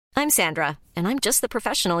I'm Sandra, and I'm just the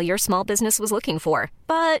professional your small business was looking for.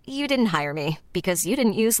 But you didn't hire me because you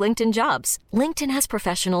didn't use LinkedIn Jobs. LinkedIn has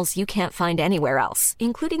professionals you can't find anywhere else,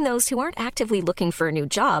 including those who aren't actively looking for a new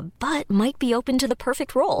job, but might be open to the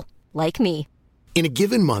perfect role, like me. In a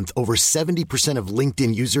given month, over 70% of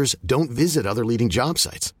LinkedIn users don't visit other leading job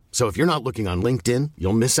sites. So if you're not looking on LinkedIn,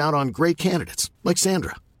 you'll miss out on great candidates like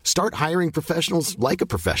Sandra. Start hiring professionals like a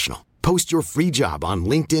professional. Post your free job on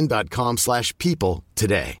linkedin.com/people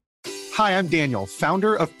today. Hi, I'm Daniel,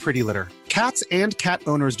 founder of Pretty Litter. Cats and cat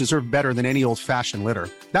owners deserve better than any old-fashioned litter.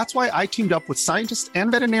 That's why I teamed up with scientists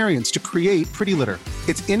and veterinarians to create Pretty Litter.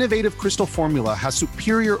 Its innovative crystal formula has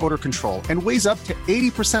superior odor control and weighs up to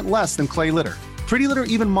 80% less than clay litter. Pretty Litter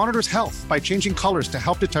even monitors health by changing colors to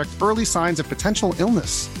help detect early signs of potential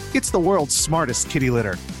illness. It's the world's smartest kitty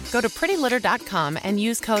litter. Go to prettylitter.com and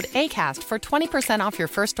use code ACAST for 20% off your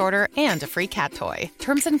first order and a free cat toy.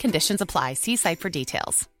 Terms and conditions apply. See site for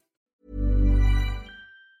details.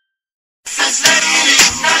 It's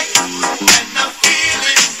ladies' night, and the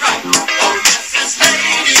feeling's right. Oh, yes, it's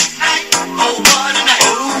ladies' night. Oh, what a night.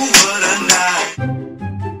 Oh, what a night.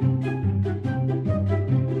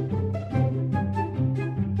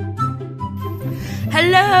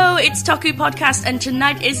 Hello, it's Toku Podcast, and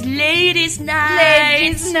tonight is Ladies' Night.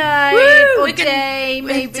 Ladies' Night. Woo! Or day,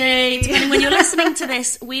 maybe. Depending when you're listening to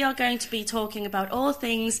this, we are going to be talking about all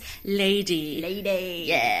things lady. Lady.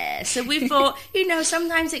 Yeah, so we thought,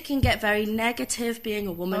 sometimes it can get very negative being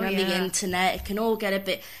a woman on the internet. It can all get a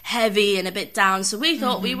bit heavy and a bit down, so we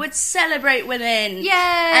thought we would celebrate women.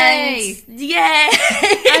 Yay! And yay!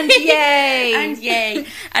 And yay! And yay!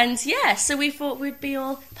 And yeah, so we thought we'd be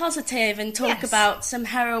all positive and talk about some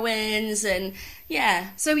heroines and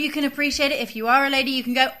So you can appreciate it. If you are a lady, you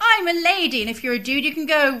can go, I'm a lady. And if you're a dude, you can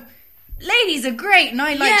go, ladies are great and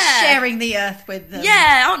I like sharing the earth with them.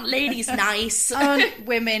 Yeah, aren't ladies nice? Aren't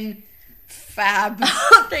women fab?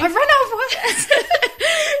 I've run out of words.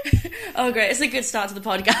 Oh great, it's a good start to the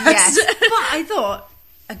podcast. Yes. But I thought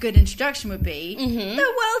a good introduction would be the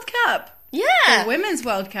World Cup. Yeah. The Women's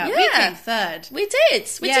World Cup. Yeah. We came third. We did.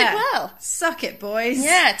 We did well. Suck it, boys.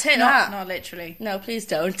 Yeah, tin up. Not literally. No, please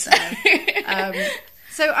don't. So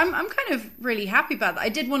I'm kind of really happy about that. I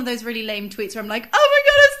did one of those really lame tweets where I'm like, oh my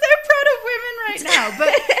god, I'm so proud of women right now. But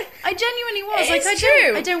I genuinely was. It's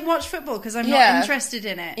true. I don't watch football because I'm not interested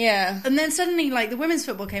in it. Yeah. And then suddenly, the women's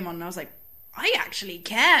football came on and I was like, I actually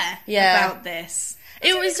care about this.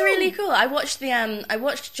 It was really cool. I watched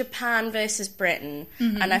Japan versus Britain,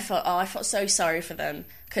 and I felt so sorry for them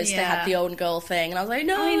because they had the own goal thing, and I was like,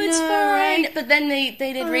 no, it's fine. But then they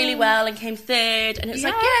did really well and came third, and it was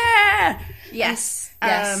yes.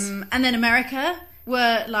 And then America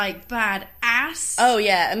were badass. Oh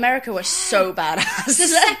yeah, America was so badass. The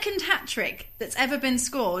second hat trick that's ever been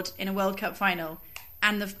scored in a World Cup final.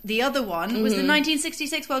 And the other one was the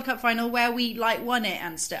 1966 World Cup final where we won it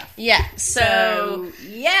and stuff. Yeah, so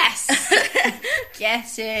yes,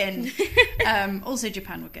 get in. Also,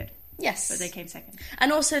 Japan were good. Yes, but they came second.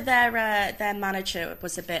 And also their manager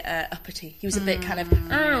was a bit uppity. He was a bit kind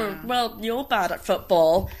of, well, you're bad at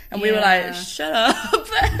football, and we were like, shut up.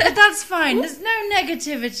 But that's fine. There's no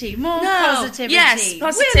negativity, more positivity. Yes,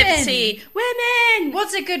 positivity. Women.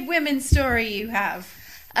 What's a good women's story you have?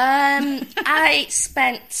 I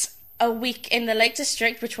spent a week in the Lake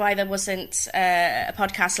District, which why there wasn't a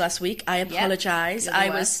podcast last week. I apologise. I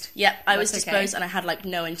was disposed and I had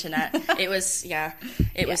no internet. It was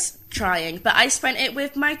was trying, but I spent it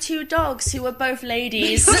with my two dogs who were both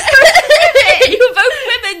ladies. You were both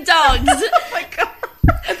women dogs. Oh my god.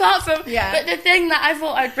 Apart from, but the thing that I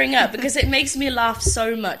thought I'd bring up, because it makes me laugh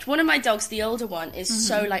so much, one of my dogs, the older one, is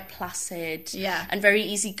so placid and very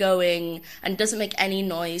easygoing and doesn't make any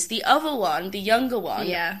noise. The other one, the younger one,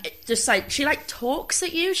 it just she talks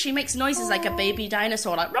at you. She makes noises like a baby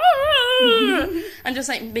dinosaur, and just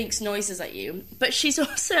makes noises at you. But she's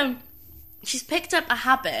picked up a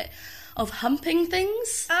habit of humping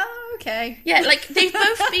things. Oh, okay. Yeah, they've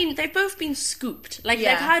both been scooped. They've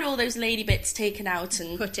had all those lady bits taken out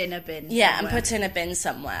and put in a bin. Yeah, somewhere. And put in a bin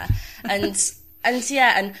somewhere.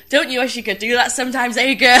 And don't you wish you could do that sometimes,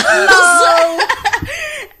 girls? No.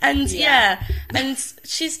 And and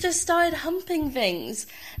she's just started humping things.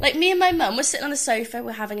 Me and my mum were sitting on the sofa,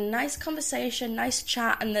 we're having a nice conversation, nice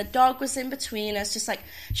chat, and the dog was in between us,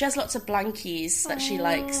 she has lots of blankies that she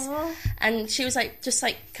likes, and she was just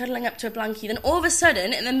cuddling up to a blankie. Then all of a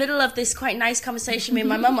sudden, in the middle of this quite nice conversation me and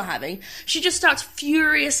my mum were having, she just starts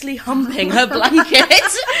furiously humping her blanket.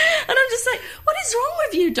 And I'm just like, what is wrong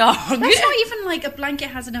with you, dog? That's not even a blanket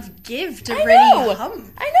has enough give to really hump.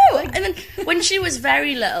 I know. And then when she was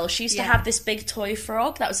very little, she used to have this big big toy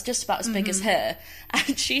frog that was just about as big as her,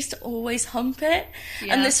 and she used to always hump it.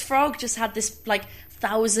 Yeah. And this frog just had this like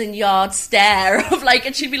 1,000-yard stare of like,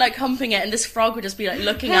 and she'd be like humping it, and this frog would just be like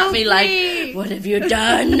looking at me like, "What have you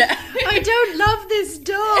done?" I don't love this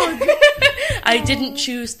dog. I didn't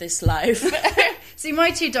choose this life. See,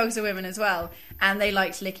 my 2 dogs are women as well, and they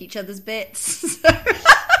like to lick each other's bits. So...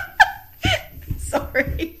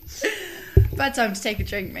 Sorry. Bad time to take a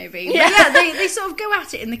drink, maybe. Yeah. But yeah, they sort of go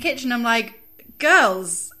at it in the kitchen. I'm like,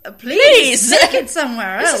 girls, please take it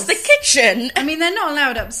somewhere else. This is the kitchen. I mean, they're not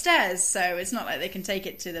allowed upstairs, so it's not like they can take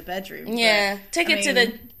it to the bedroom. Yeah, but, take I it to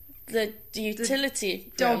mean, the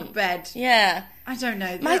utility dog room. bed. Yeah. I don't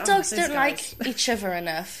know. My Oh, dogs those don't guys. like each other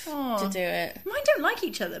enough to do it. Mine don't like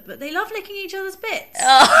each other, but they love licking each other's bits.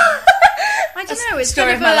 Oh. I don't know. It's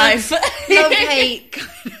Story kind of my a life. Love-hate kind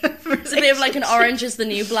of It's a bit of like an relationship. Orange is the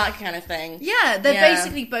New Black kind of thing. Yeah, they're Yeah.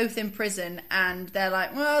 basically both in prison, and they're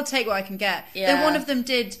like, well, I'll take what I can get. Yeah. Though one of them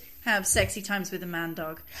did have sexy times with a man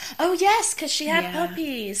dog. Oh yes, because she had Yeah.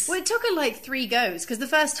 puppies. Well, it took her like 3 goes, because the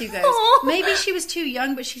first 2 goes, Aw. maybe she was too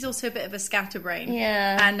young, but she's also a bit of a scatterbrain.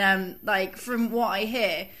 Yeah. And like from what I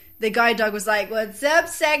hear, the guide dog was like, "What's up,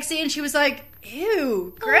 sexy?" And she was like,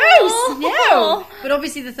 "Ew, gross, Aw. no." But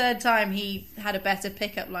obviously the 3rd time he had a better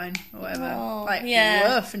pickup line or whatever. Oh, like,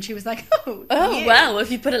 yeah. woof. And she was like, "Oh, Oh you. well,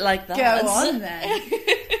 if you put it like that. Go on then."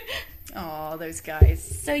 Oh, those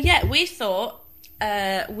guys. So yeah, we thought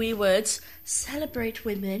we would celebrate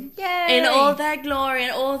women Yay. in all their glory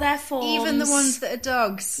and all their forms. Even the ones that are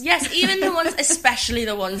dogs. Yes, even the ones, especially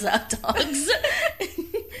the ones that are dogs.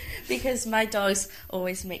 Because my dogs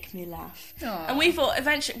always make me laugh. Aw. And we thought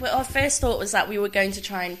eventually, well, our first thought was that we were going to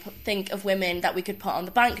try and think of women that we could put on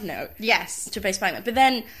the banknote. Yes. To base banknote. But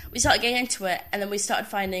then we started getting into it, and then we started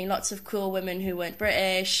finding lots of cool women who weren't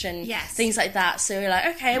British and Yes. things like that. So we were like,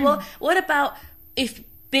 okay, well, what about if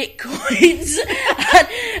Bitcoins had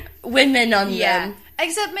women on Yeah. them?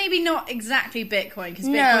 Except maybe not exactly Bitcoin, because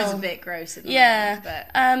No. Bitcoin's a bit gross at the Yeah,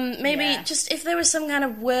 moment. But maybe yeah. just if there was some kind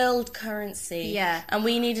of world currency, Yeah. and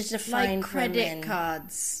we needed to find like credit women.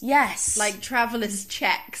 cards. Yes, Like traveller's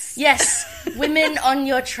checks. yes, women on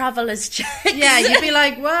your traveller's checks. Yeah, you'd be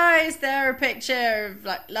like, why is there a picture of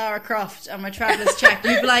like Lara Croft on my traveller's check?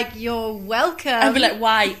 You'd be like, you're welcome. I'd be like,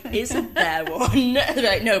 why isn't there one? They'd be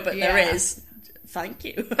like, no, but there Yeah. is. Thank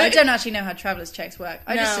you. I don't actually know how traveller's checks work.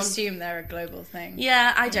 I just No. assume they're a global thing.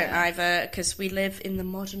 Yeah, I don't Yeah. either, because we live in the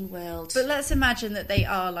modern world. But let's imagine that they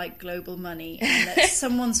are like global money and that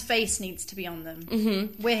someone's face needs to be on them.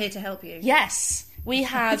 Mm-hmm. We're here to help you. Yes, we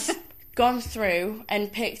have gone through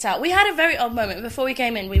and picked out. We had a very odd moment before we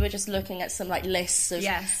came in. We were just looking at some like lists of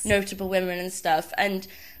Yes. notable women and stuff, and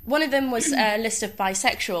one of them was a list of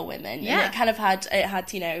bisexual women. Yeah. And it kind of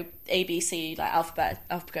had you know, ABC, like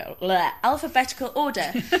alphabetical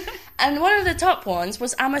order. And one of the top ones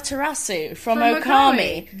was Amaterasu from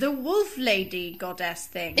Okami. The wolf lady goddess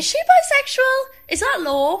thing. Is she bisexual? Is that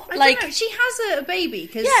law? I don't know. She has a baby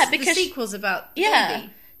because because the sequel's about the yeah, baby.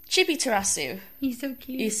 Chibitarasu. He's so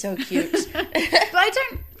cute. He's so cute. But I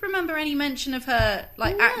don't remember any mention of her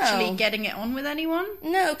like No. actually getting it on with anyone.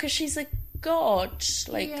 No, because she's a god.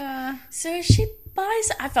 Like, Yeah. so is she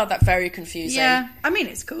bisexual? I found that very confusing. Yeah. I mean,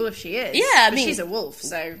 it's cool if she is. Yeah, I but mean- she's a wolf,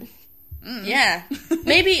 so Yeah.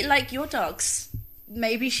 Maybe like your dogs.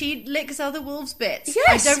 maybe she licks other wolves' bits.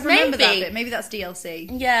 Yes, I don't remember that maybe. bit. Maybe that's DLC.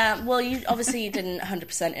 Yeah, well, you obviously didn't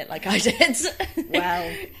 100% it like I did.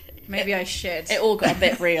 Well, maybe I should. It all got a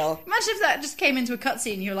bit real. Imagine if that just came into a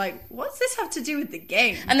cutscene and you're like, what's this have to do with the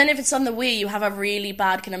game? And then if it's on the Wii, you have a really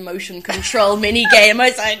bad kind of motion control mini game.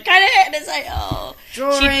 It's like, kind of hit, and it's like, oh. she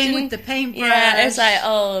Drawing didn't- with the paintbrush. Yeah, it's like,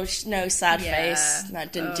 oh, no, sad Yeah. face.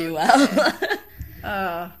 That didn't do well.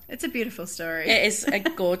 Oh, it's a beautiful story. It is a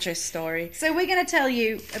gorgeous story. So we're going to tell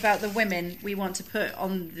you about the women we want to put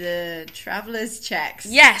on the traveller's checks.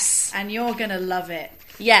 Yes. And you're going to love it.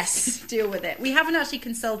 Yes. Deal with it. We haven't actually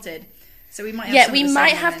consulted, so we might have Yeah, some we of the might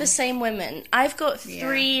same have women. the same women. I've got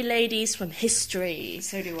 3 ladies from history.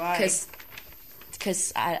 So do I.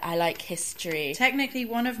 Because I like history. Technically,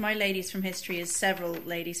 one of my ladies from history is several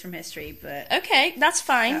ladies from history, but Okay, that's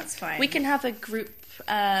fine. That's fine. We can have a group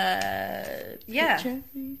Yeah. picture.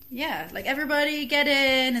 yeah, like everybody get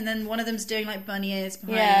in, and then one of them's doing like bunny ears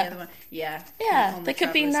behind Yeah. the other one. Yeah. Yeah, on the that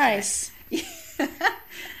could be traveller's nice. check.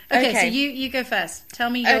 Okay, Okay. so you go first. Tell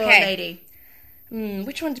me your Okay. lady.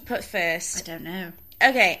 Which one to put I first? don't know.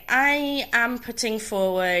 Okay, I am putting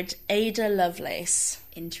forward Ada Lovelace.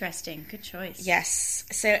 Interesting. Good choice. Yes.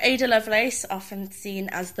 So Ada Lovelace, often seen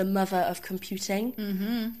as the mother of computing,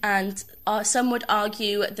 and some would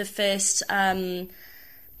argue the first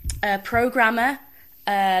programmer.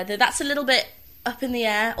 That's a little bit up in the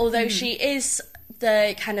air, although she is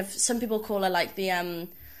the kind of, some people call her like the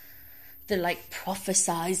like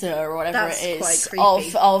prophesizer or whatever That's it quite is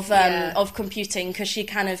creepy. of computing, because she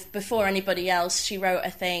kind of, before anybody else, she wrote a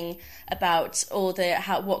thing about all the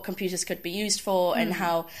what computers could be used for and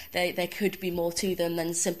how there could be more to them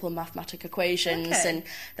than simple mathematical equations, and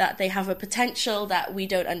that they have a potential that we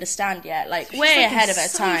don't understand yet, like way like ahead a of her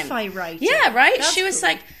time. sci-fi writer. Yeah, right. That's She was cool.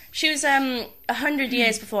 like, she was 100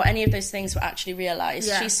 years before any of those things were actually realized.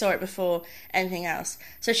 Yeah. She saw it before anything else.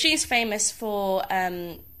 So she's famous for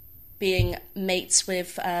being mates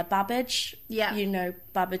with Babbage. Yeah. You know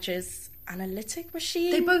Babbage's analytic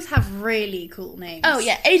machine? They both have really cool names. Oh,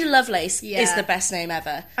 yeah. Ada Lovelace Yeah. is the best name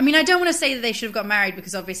ever. I mean, I don't want to say that they should have got married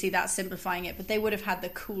because obviously that's simplifying it, but they would have had the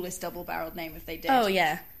coolest double-barreled name if they did. Oh,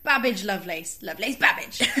 yeah. Babbage Lovelace. Lovelace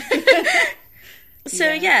Babbage.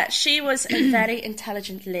 So, yeah, she was a very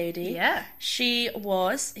intelligent lady. Yeah. She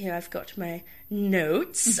was, here I've got my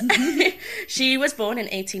notes. She was born in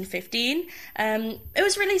 1815. It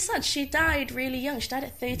was really sad. She died really young. She died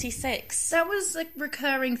at 36. That was a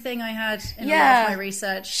recurring thing I had in a lot Yeah. of my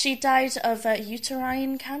research. She died of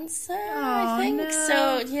uterine cancer, I Oh, think. no.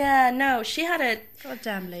 So, yeah, no, she had a...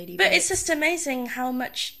 Goddamn lady. But babe. it's just amazing how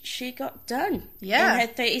much she got done. Yeah. In her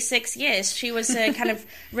 36 years. She was a kind of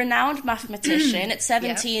renowned mathematician. At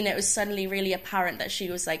 17, it was suddenly really apparent that she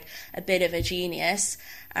was like a bit of a genius.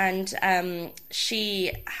 And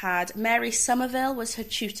she had Mary Somerville was her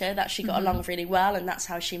tutor that she got along with really well, and that's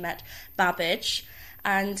how she met Babbage.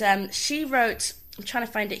 And she wrote, I'm trying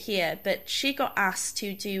to find it here, but she got asked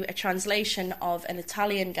to do a translation of an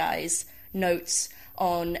Italian guy's notes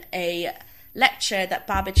on a lecture that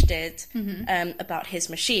Babbage did about his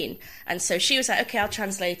machine. And so she was like, okay, I'll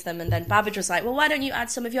translate them. And then Babbage was like, well, why don't you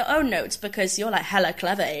add some of your own notes, because you're like hella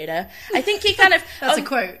clever, Ada. I think he kind of... That's a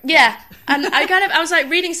quote. Yeah. And I was like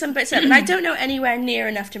reading some bits of it, and I don't know anywhere near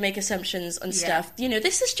enough to make assumptions on stuff. You know,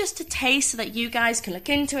 this is just a taste so that you guys can look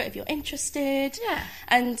into it if you're interested. Yeah.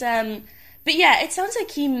 And, but yeah, it sounds like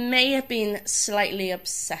he may have been slightly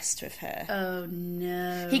obsessed with her. Oh,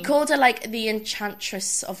 no. He called her like the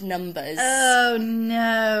enchantress of numbers. Oh,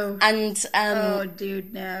 no. And Oh,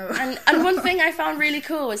 dude, no. and one thing I found really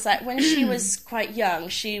cool was that when she was quite young,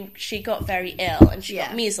 she got very ill, and she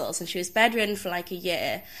got measles, and she was bedridden for like a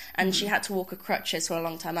year, and she had to walk with crutches for a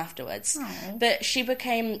long time afterwards. But she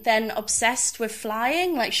became then obsessed with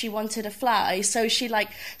flying, like she wanted to fly, so she like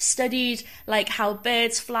studied like how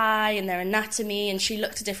birds fly and their anatomy, and she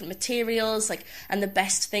looked at different materials, like, and the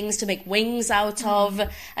best things to make wings out of.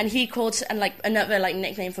 And he called, and like another like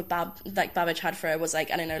nickname for Babbage had for her was like,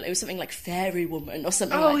 I don't know, it was something like fairy woman or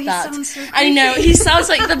something like he that. sounds so I know, creepy. he sounds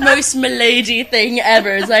like the most milady thing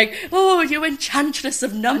ever. It's like, oh, you enchantress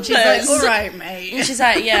of numbers. She's like, all right, mate. And she's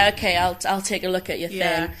like, yeah, okay, I'll take a look at your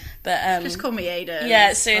Yeah. thing. But Just call me Ada.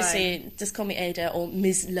 yeah, It's seriously, just call me Ada or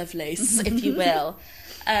Ms. Lovelace, if you will.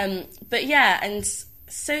 But yeah, and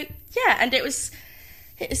so yeah, and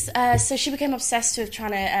so she became obsessed with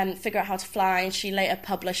trying to figure out how to fly, and she later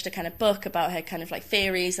published a kind of book about her kind of like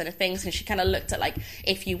theories and her things, and she kind of looked at like,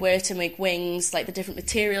 if you were to make wings, like the different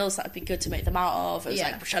materials that would be good to make them out of. It was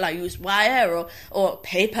like, shall I use wire or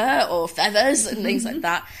paper or feathers and things like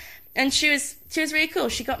that. And she was really cool.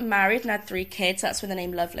 She got married and had 3 kids. That's where the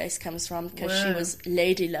name Lovelace comes from, because she was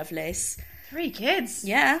Lady Lovelace. 3 kids?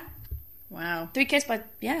 Yeah. Wow. 3 kids, but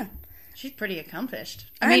yeah. She's pretty accomplished.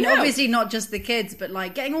 I I mean, know. obviously not just the kids, but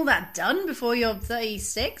like getting all that done before you're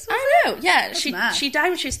 36? I know, yeah. mad. She died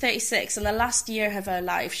when she was 36, and the last year of her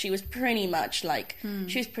life, she was pretty much like,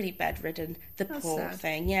 she was pretty bedridden. The poor sad.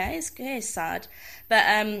 thing. Yeah, it is sad.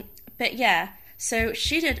 But yeah, so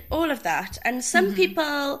she did all of that, and some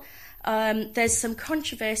people... there's some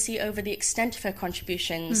controversy over the extent of her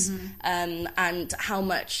contributions, and how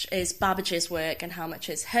much is Babbage's work and how much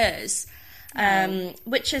is hers,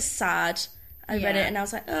 which is sad. I read it and I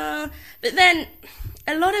was like, oh. But then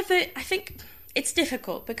a lot of it, I think it's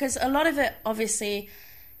difficult, because a lot of it, obviously,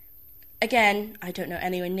 again, I don't know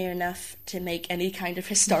anywhere near enough to make any kind of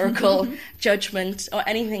historical judgment or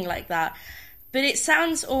anything like that. But it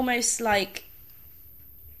sounds almost like...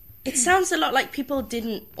 It sounds a lot like people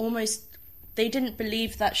didn't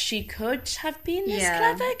believe that she could have been this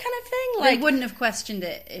clever kind of thing. They wouldn't have questioned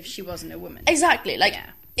it if she wasn't a woman. Exactly. Like,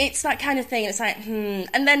 it's that kind of thing. It's like,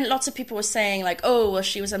 And then lots of people were saying, like, oh, well,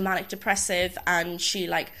 she was a manic depressive and she,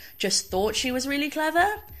 like, just thought she was really clever.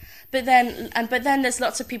 But then there's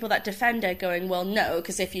lots of people that defend her going, well, no,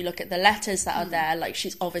 because if you look at the letters that are there, like,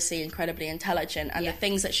 she's obviously incredibly intelligent, and the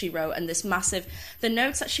things that she wrote and the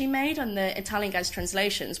notes that she made on the Italian guy's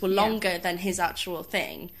translations were longer than his actual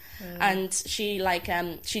thing. And she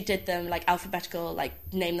she did them like alphabetical, like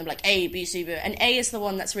name them like A, B, C, B, and A is the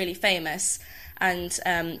one that's really famous and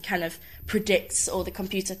kind of predicts all the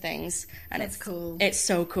computer things. And That's cool. It's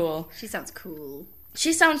so cool. She sounds cool.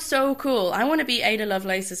 She sounds so cool. I want to be Ada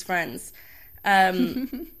Lovelace's friends. Yeah,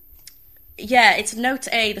 it's Note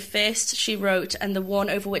A, the first she wrote, and the one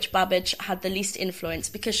over which Babbage had the least influence,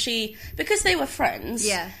 because they were friends.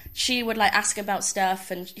 Yeah. She would like ask about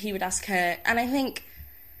stuff, and he would ask her. And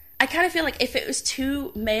I kind of feel like if it was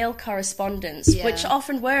two male correspondents, which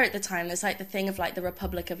often were at the time, there's like the thing of like the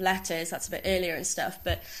Republic of Letters, that's a bit earlier and stuff,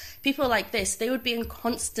 but people like this, they would be in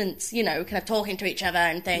constant, kind of talking to each other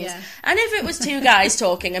and things. Yeah. And if it was two guys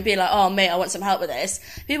talking and be like, oh, mate, I want some help with this,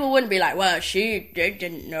 people wouldn't be like, well, they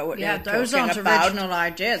didn't know what they were those talking aren't about. original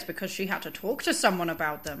ideas because she had to talk to someone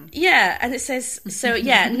about them. Yeah, and it says,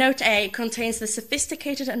 Note A contains the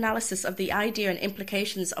sophisticated analysis of the idea and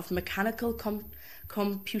implications of mechanical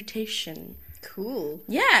computation. Cool.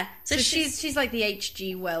 Yeah. So she's like the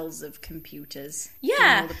H.G. Wells of computers. Yeah.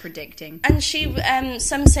 Doing all the predicting. And she,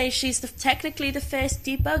 some say she's technically the first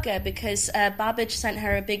debugger, because Babbage sent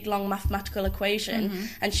her a big long mathematical equation,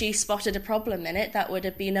 and she spotted a problem in it that would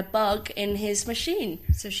have been a bug in his machine.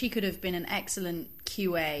 So she could have been an excellent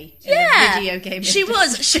QA in a video game. She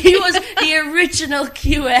was the original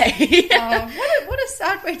QA. What a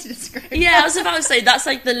sad way to describe it. Yeah, I was about to say, that's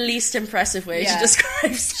like the least impressive way to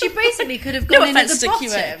describe She basically could have gone in at the bottom.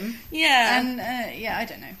 QA. Yeah. And, I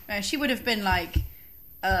don't know. She would have been like,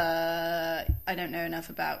 I don't know enough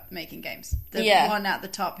about making games. The one at the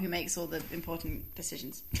top who makes all the important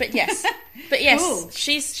decisions. But yes, cool.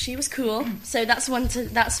 She was cool. So that's one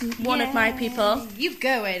of my people. You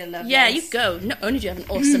go, Ada Lovelace. Yeah, you go. Not only do you have an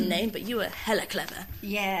awesome name, but you were hella clever.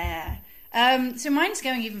 Yeah. So mine's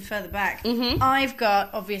going even further back. I've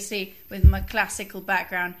got, obviously, with my classical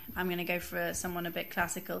background, I'm going to go for someone a bit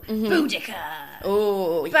classical. Boudica.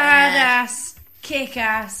 Oh, yeah. Badass,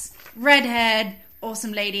 kick-ass, redhead,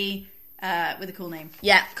 awesome lady, with a cool name.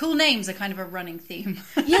 Yeah. Cool names are kind of a running theme.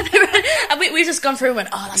 Yeah, we've just gone through and went,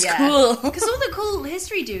 oh, that's cool. Because all the cool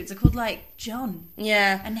history dudes are called, like, John.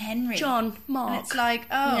 Yeah. And Henry. John, Mark. And it's like,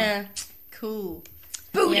 cool.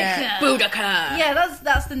 Boudica. Yeah. Boudica. Yeah,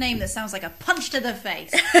 that's the name that sounds like a punch to the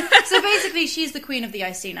face. So basically, she's the queen of the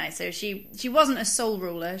Iceni. So she wasn't a sole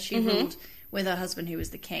ruler. She ruled with her husband, who was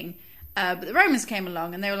the king. But the Romans came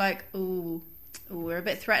along, and they were like, ooh, we're a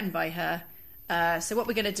bit threatened by her. So what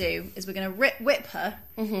we're going to do is we're going to whip her,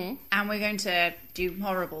 and we're going to do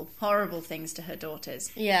horrible, horrible things to her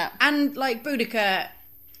daughters. Yeah. And, like, Boudica,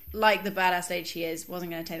 like the badass lady she is,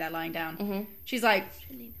 wasn't going to take that lying down. She's like,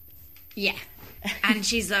 yeah. And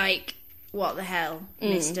she's like, what the hell,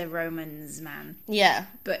 Mr. Romans man. Yeah.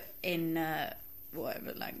 But in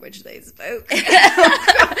whatever language they spoke.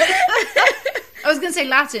 I was going to say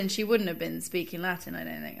Latin. She wouldn't have been speaking Latin, I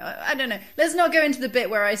don't think. I don't know. Let's not go into the bit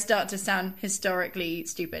where I start to sound historically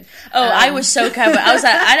stupid. Oh, I was so clever. I was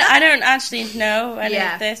like, I don't actually know any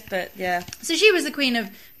of this, but yeah. So she was the queen of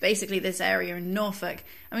basically this area in Norfolk.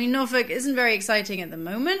 I mean, Norfolk isn't very exciting at the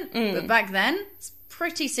moment, but back then, it's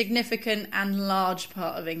pretty significant and large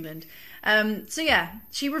part of England. So yeah,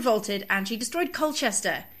 she revolted and she destroyed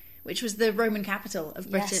Colchester, which was the Roman capital of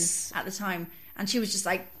Britain at the time. And she was just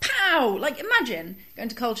like, pow! Like, imagine going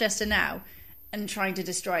to Colchester now and trying to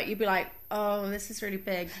destroy it. You'd be like, oh, this is really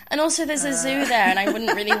big. And also there's a zoo there, and I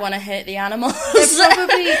wouldn't really want to hurt the animals.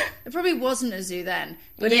 There probably wasn't a zoo then.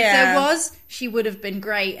 But if there was, she would have been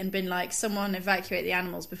great and been like, someone evacuate the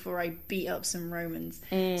animals before I beat up some Romans.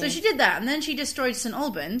 So she did that, and then she destroyed St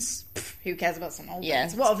Albans. Who cares about St Albans? Yeah.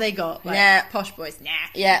 What have they got? Like, posh boys? Nah.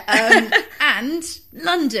 Yeah. And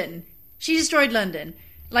London. She destroyed London.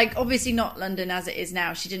 Like, obviously not London as it is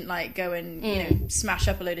now. She didn't, like, go and, you know, smash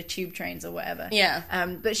up a load of tube trains or whatever. Yeah.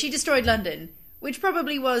 But she destroyed London, which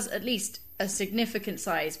probably was at least a significant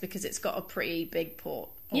size because it's got a pretty big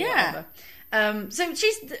port or whatever. So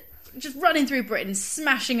she's just running through Britain,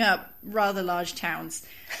 smashing up rather large towns.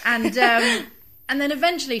 And and then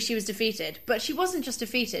eventually she was defeated. But she wasn't just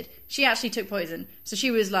defeated. She actually took poison. So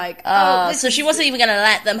she was like, so she wasn't even going to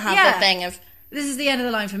let them have the thing of... This is the end of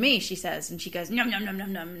the line for me, she says. And she goes, nom, nom, nom,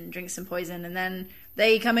 nom, nom, and drinks some poison. And then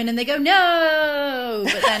they come in and they go, no!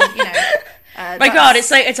 But then, you know... My God, it's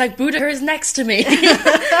like Buddha is next to me.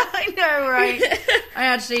 I know, right?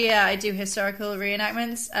 I do historical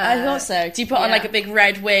reenactments. I thought so. Do you put on like a big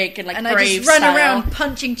red wig and like and brave I just run style? Around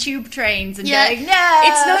punching tube trains and going, no!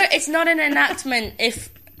 It's not an enactment if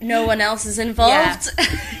no one else is involved.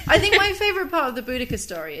 I think my favourite part of the Boudica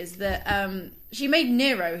story is that she made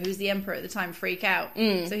Nero, who's the emperor at the time, freak out.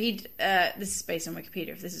 So he'd... this is based on Wikipedia.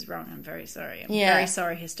 If this is wrong, I'm very sorry. I'm very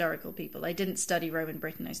sorry, historical people. I didn't study Roman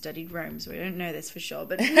Britain. I studied Rome, so I don't know this for sure.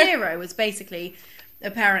 But Nero was basically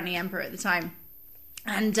apparently emperor at the time.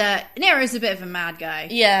 And Nero's a bit of a mad guy.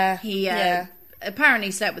 Yeah. He apparently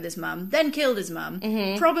slept with his mum, then killed his mum,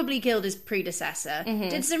 probably killed his predecessor,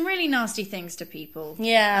 did some really nasty things to people.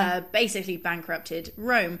 Yeah. Basically bankrupted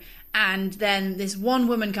Rome. And then this one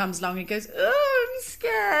woman comes along and goes, oh, I'm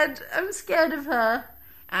scared. I'm scared of her.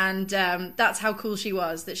 And that's how cool she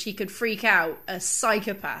was, that she could freak out a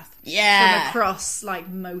psychopath from across, like,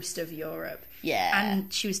 most of Europe. Yeah.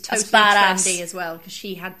 And she was totally trendy as well, because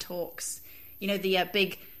she had talks. You know, the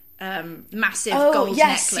big, massive gold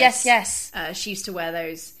necklace. Yes. She used to wear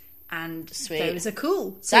those, and Sweet. Those are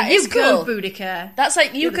cool. So that is go, cool. Boudica. That's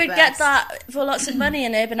like, you could get that for lots of money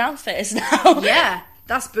in Urban Outfitters now. Yeah,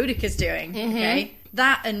 that's Boudica's doing, okay?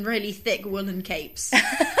 That and really thick woolen capes. I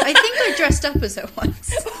think I dressed up as her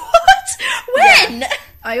once. What? When? Yeah.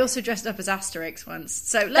 I also dressed up as Asterix once.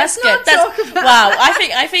 So let's That's not good. talk about Wow,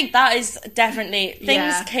 I think that is definitely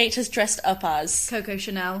things Kate has dressed up as. Coco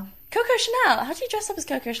Chanel. Coco Chanel. How do you dress up as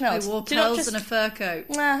Coco Chanel? I wore pearls and a fur coat.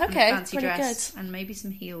 Okay, and a fancy pretty dress, good. and maybe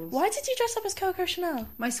some heels. Why did you dress up as Coco Chanel?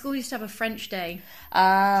 My school used to have a French day.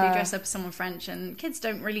 So you dress up as someone French, and kids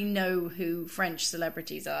don't really know who French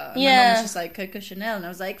celebrities are. And my mum was just like, Coco Chanel, and I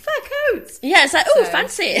was like, fur coats! Yeah, it's like, oh,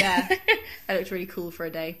 fancy. Yeah. I looked really cool for a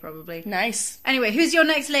day, probably. Nice. Anyway, who's your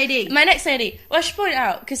next lady? My next lady. Well, I should point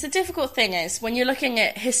out, because the difficult thing is, when you're looking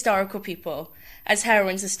at historical people as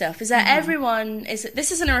heroines and stuff, is that everyone is...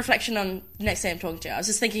 This isn't a reflection on the next lady I'm talking to. I was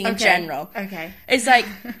just thinking in general. Okay. It's like,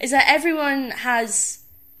 is that everyone has...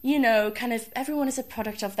 You know, kind of, everyone is a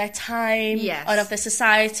product of their time and of their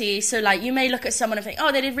society. So, like, you may look at someone and think,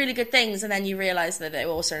 oh, they did really good things, and then you realise that they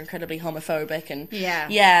were also incredibly homophobic and,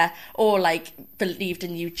 or, like, believed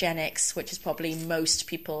in eugenics, which is probably most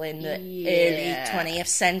people in the early 20th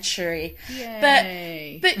century.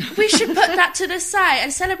 Yay. But we should put that to the side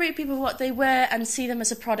and celebrate people for what they were and see them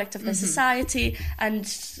as a product of their society, and,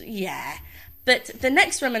 But the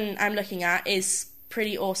next woman I'm looking at is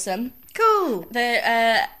pretty awesome. Cool.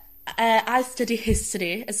 I study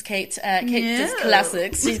history, as Kate does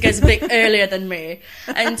classics. She goes a bit earlier than me.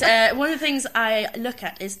 And one of the things I look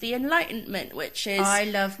at is the Enlightenment, which is... I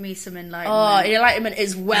love me some Enlightenment. Oh, the Enlightenment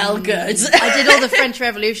is good. I did all the French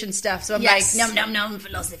Revolution stuff, so I'm like, nom, nom, nom,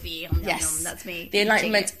 philosophy. Nom, nom, that's me. The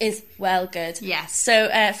Enlightenment is good. Yes.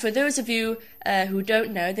 So for those of you who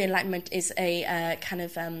don't know, the Enlightenment is a kind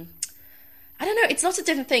of... I don't know, it's lots of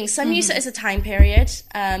different things. Some use it as a time period.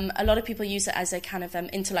 A lot of people use it as a kind of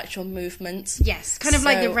intellectual movement. Yes, kind of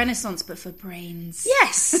like the Renaissance, but for brains.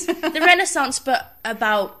 Yes, the Renaissance, but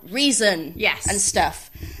about reason and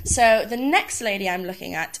stuff. So the next lady I'm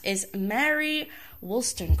looking at is Mary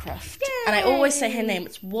Wollstonecraft. Yay! And I always say her name,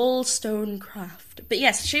 it's Wollstonecraft. But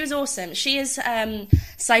yes, she was awesome. She is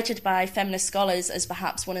cited by feminist scholars as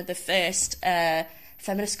perhaps one of the first...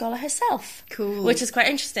 feminist scholar herself. Cool. Which is quite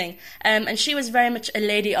interesting. And she was very much a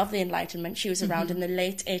lady of the Enlightenment. She was around in the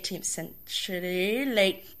late 18th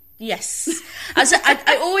century. Yes.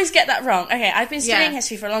 I always get that wrong. Okay, I've been studying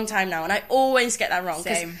history for a long time now, and I always get that wrong.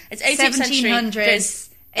 Same. It's 18th century.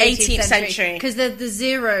 18th century. Because they're the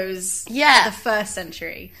zeros at the first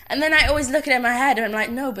century. And then I always look at it in my head, and I'm like,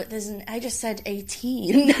 no, but I just said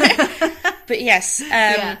 18. But yes.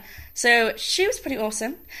 So she was pretty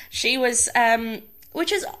awesome. She was...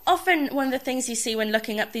 which is often one of the things you see when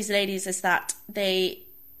looking up these ladies is that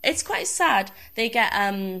it's quite sad. They get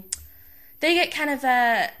kind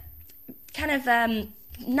of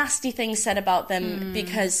nasty things said about them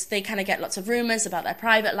because they kind of get lots of rumours about their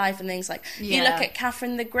private life and things like. You look at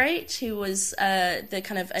Catherine the Great, who was the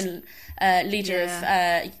kind of leader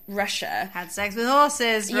of Russia. Had sex with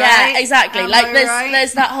horses, right? Yeah, exactly.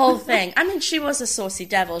 There's that whole thing. I mean, she was a saucy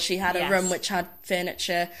devil. She had a room which had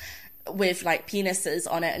furniture with like penises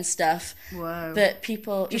on it and stuff. Whoa. But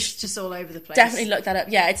people just all over the place. Definitely look that up.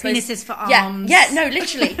 Yeah, it's penises for arms. Yeah, no,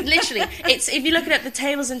 literally. It's if you look at the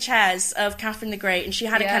tables and chairs of Catherine the Great, and she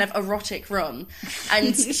had a kind of erotic room,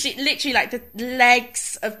 and she literally like the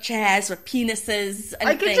legs of chairs were penises. And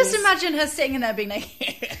I could just imagine her sitting in there being like,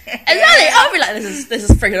 exactly. I'll be like, this is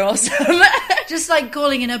freaking awesome. Just like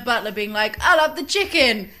calling in her butler, being like, I'll have the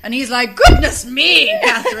chicken, and he's like, goodness me,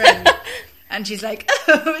 Catherine. And she's like,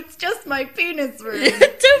 oh, it's just my penis room.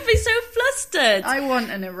 Don't be so flustered. I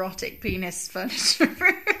want an erotic penis furniture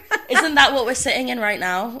room. Isn't that what we're sitting in right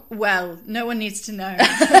now? Well, no one needs to know.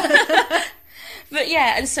 But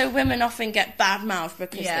yeah, and so women often get bad mouthed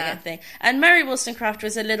because they get thing. And Mary Wollstonecraft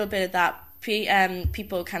was a little bit of that.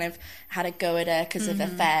 People kind of had a go at her because of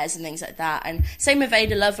affairs and things like that. And same with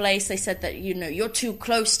Ada Lovelace. They said that, you know, you're too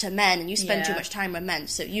close to men and you spend too much time with men,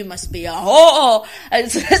 so you must be a whore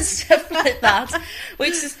and stuff like that.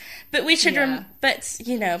 Which is, but we should, but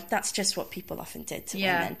you know, that's just what people often did to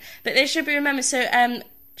women. But they should be remembered. So,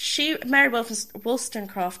 Mary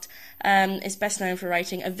Wollstonecraft is best known for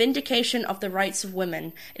writing A Vindication of the Rights of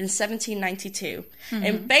Women in 1792.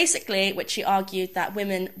 And basically, which she argued that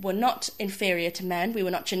women were not inferior to men, we were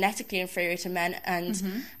not genetically inferior to men, and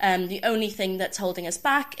the only thing that's holding us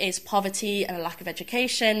back is poverty and a lack of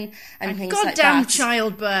education and things like that. Goddamn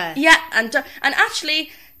childbirth. Yeah, and actually,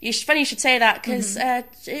 funny you should say that, because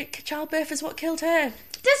childbirth is what killed her.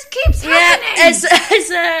 This keeps happening.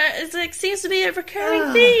 It seems to be a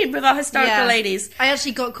recurring theme with our historical ladies. I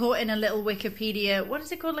actually got caught in a little Wikipedia. What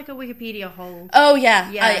is it called? Like a Wikipedia hole. Oh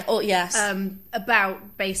yeah, yes.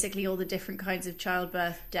 About basically all the different kinds of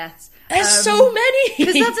childbirth deaths. There's so many.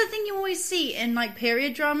 Because that's the thing you always see in like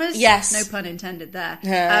period dramas. Yes. No pun intended there.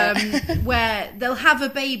 Where they'll have a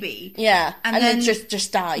baby. Yeah. And then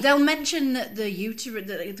just die. They'll mention that the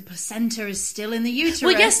the placenta is still in the uterus.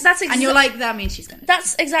 Well, yes, that's and you're like, that means she's going to.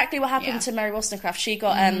 That's exactly what happened to Mary Wollstonecraft. She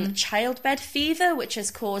got childbed fever, which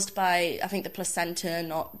is caused by, I think, the placenta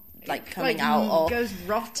not coming out, or goes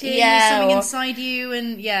rotting, or something inside you,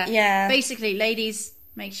 and basically, ladies,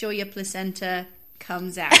 make sure your placenta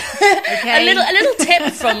comes out. Okay, a little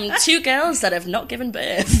tip from two girls that have not given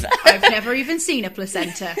birth. I've never even seen a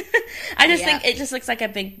placenta. I just think it just looks like a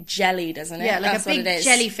big jelly, doesn't it? Yeah, like that's a big what it is.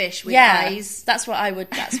 jellyfish with eyes. That's what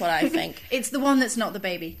I think. It's the one that's not the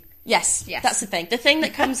baby. Yes, that's the thing. The thing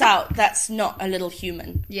that comes out that's not a little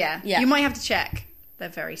human. Yeah. You might have to check. They're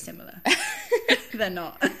very similar. They're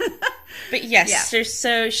not. But yes,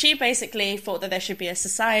 so she basically thought that there should be a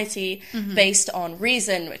society based on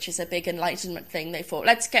reason, which is a big Enlightenment thing. They thought,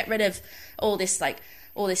 let's get rid of all this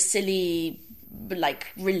silly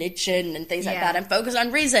religion and things like that and focus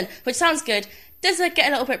on reason, which sounds good. Does it get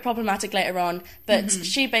a little bit problematic later on? But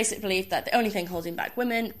she basically believed that the only thing holding back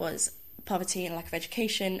women was poverty and lack of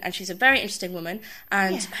education, and she's a very interesting woman,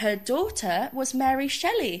 and her daughter was Mary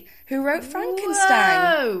Shelley, who wrote Frankenstein.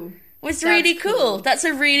 Whoa! Was really cool. That's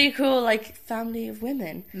a really cool family of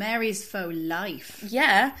women. Mary's faux life.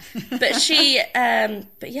 Yeah, but she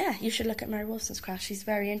but yeah, you should look at Mary Wollstonecraft. She's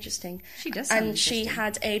very interesting. She does sound interesting. She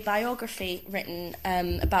had a biography written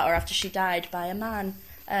about her after she died by a man.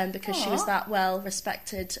 Because she was that well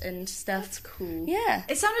respected and stuff. That's cool. Yeah.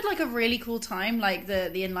 It sounded like a really cool time, like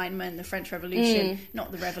the Enlightenment, the French Revolution,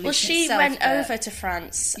 not the revolution Well, she itself, went over to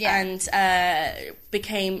France and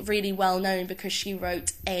became really well known because she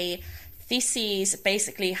wrote a thesis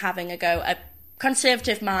basically having a go. A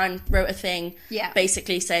conservative man wrote a thing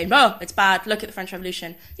basically saying, oh, it's bad, look at the French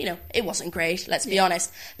Revolution. You know, it wasn't great, let's be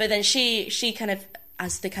honest. But then she kind of,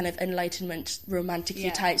 as the kind of Enlightenment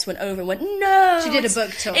romantic types went over and went, no, she did a book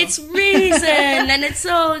tour. It's reason and it's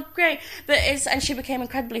all great. And she became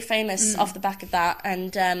incredibly famous off the back of that.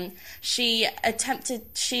 And she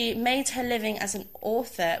made her living as an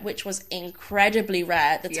author, which was incredibly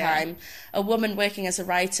rare at the time. A woman working as a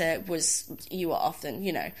writer you were often,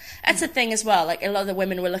 that's the thing as well. Like a lot of the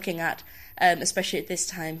women we're looking at, especially at this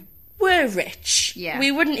time, were rich. Yeah. We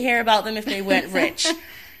wouldn't hear about them if they weren't rich.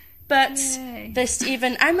 But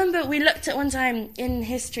I remember we looked at one time in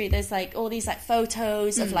history, there's all these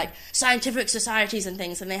photos of scientific societies and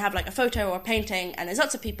things, and they have a photo or a painting, and there's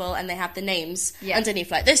lots of people, and they have the names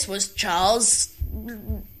underneath, this was Charles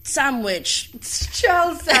Sandwich.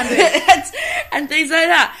 Charles Sandwich. And things like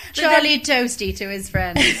that. Charlie Toasty to his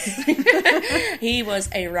friends. He was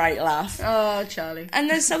a right laugh. Oh, Charlie. And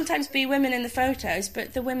there's sometimes be women in the photos,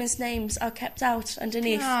 but the women's names are kept out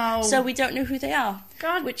underneath. Oh. So we don't know who they are.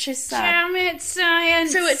 God, which is sad. Damn it,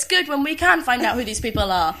 science. So it's good when we can find out who these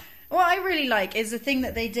people are. What I really like is the thing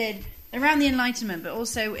that they did around the Enlightenment, but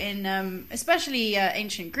also in especially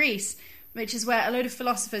ancient Greece, which is where a load of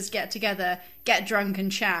philosophers get together, get drunk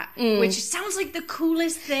and chat, which sounds like the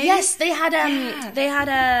coolest thing. Yes, they had they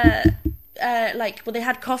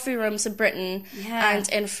had coffee rooms in Britain, and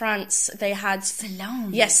in France they had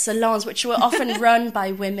salons. Yes, salons, which were often run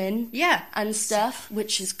by women, and stuff,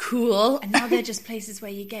 which is cool. And now they're just places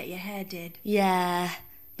where you get your hair did. Yeah,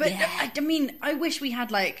 but I mean, I wish we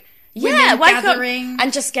had women gathering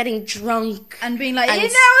and just getting drunk and being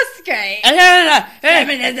it's great.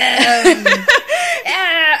 Feminism.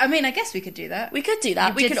 I mean, I guess we could do that. We could do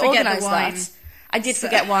that. We could organise that. I did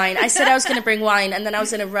forget wine. I said I was going to bring wine, and then I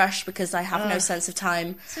was in a rush because I have no sense of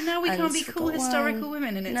time. So now we can't be cool historical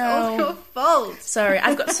women, and it's all your fault. Sorry,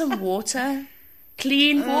 I've got some water.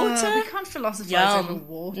 clean water. We can't philosophize over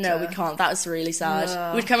water. No, we can't. That was really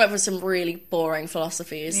sad. We'd come up with some really boring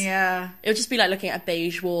philosophies. Yeah. It would just be like looking at a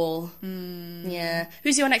beige wall. Yeah.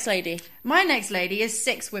 Who's your next lady? My next lady is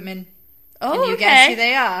 6 women. Oh, Can you okay. guess who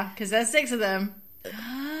they are? Because there's 6 of them.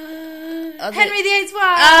 Henry VIII's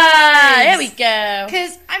wives. Ah, here we go.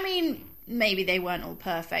 Because, I mean, maybe they weren't all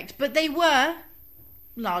perfect, but they were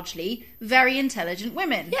largely very intelligent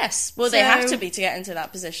women. Yes. Well, they have to be to get into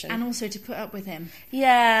that position. And also to put up with him.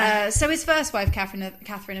 Yeah. So his first wife, Catherine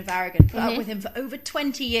of Aragon, put up with him for over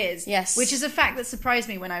 20 years. Yes. Which is a fact that surprised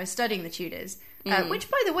me when I was studying the Tudors. Which,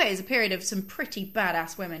 by the way, is a period of some pretty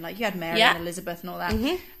badass women. Like, you had Mary and Elizabeth and all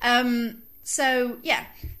that. So, yeah,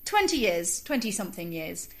 20-something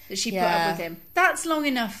years that she put up with him. That's long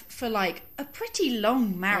enough for, like, a pretty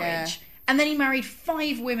long marriage. Yeah. And then he married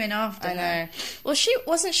 5 women after I know. Well,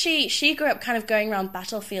 she grew up kind of going around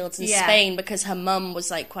battlefields in Yeah. Spain because her mum was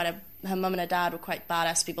like her mum and her dad were quite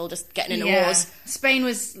badass people, just getting into wars. Spain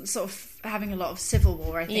was sort of having a lot of civil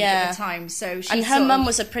war, I think, at the time. So she And her sort mum of-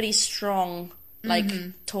 was a pretty strong, like,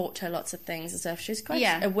 taught her lots of things and stuff. She was quite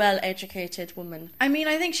a well-educated woman. I mean,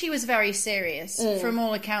 I think she was very serious. From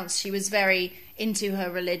all accounts, she was very into her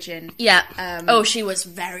religion. Yeah. She was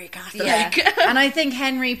very Catholic. Yeah. And I think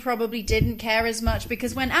Henry probably didn't care as much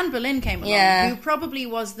because when Anne Boleyn came along, who probably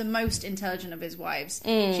was the most intelligent of his wives,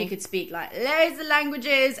 she could speak like loads of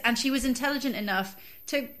languages, and she was intelligent enough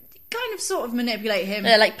to kind of sort of manipulate him.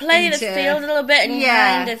 Yeah, like play the field a little bit and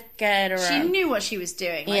kind of get around. She knew what she was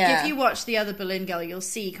doing. Like, Yeah. if you watch the other Boleyn girl, you'll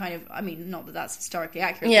see kind of, I mean, not that that's historically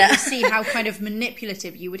accurate, Yeah. but you'll see how kind of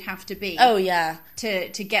manipulative you would have to be. Oh, yeah. To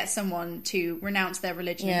get someone to renounce their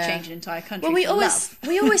religion and change an entire country. Well, we for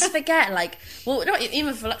always love. forget, like, well, not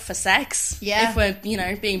even for sex. Yeah. If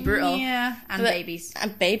we're, being brutal. Yeah, and But- babies.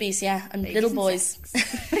 And babies, yeah, and Babies little and boys.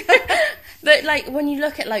 But, like, when you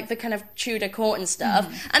look at, like, the kind of Tudor court and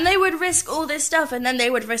stuff, and they would risk all this stuff, and then they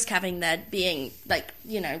would risk having their being, like,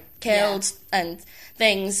 killed and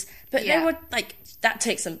things. But they would, like, that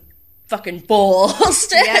takes some fucking balls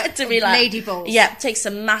to be like... Lady balls. Yeah, takes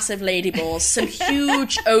some massive lady balls, some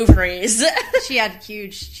huge ovaries. She had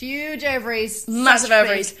huge ovaries. Massive such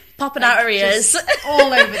ovaries. big, Popping like, out her ears. just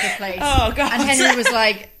all over the place. Oh, God. And Henry was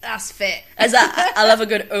like, that's fit. As I love a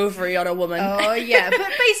good ovary on a woman. Oh, yeah.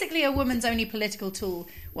 But basically, a woman's only political tool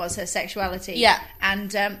was her sexuality. Yeah.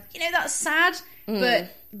 And, that's sad,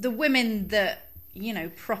 but the women that,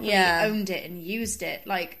 properly owned it and used it,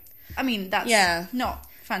 like, I mean, that's not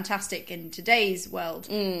fantastic in today's world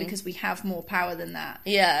because we have more power than that.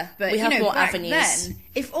 Yeah. But we have more back avenues. then,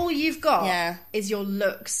 if all you've got Yeah. is your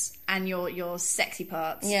looks and your sexy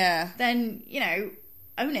parts, Yeah. then,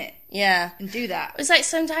 own it Yeah. and do that. It's like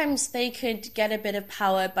sometimes they could get a bit of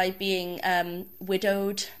power by being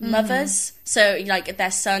widowed mothers. So, like,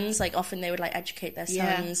 their sons, like, often they would, like, educate their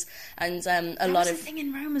sons. And a lot That's of... a thing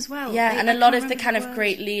in Rome as well. Yeah, They- and I a lot can't of the remember kind of word.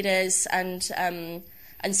 great leaders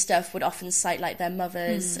and stuff would often cite, like, their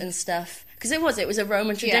mothers and stuff. Because it was a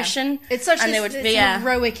Roman tradition. It's such and this, they would this be,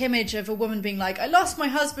 heroic image of a woman being like, I lost my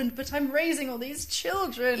husband, but I'm raising all these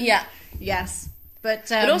children. Yeah. Yes.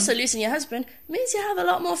 But also losing your husband means you have a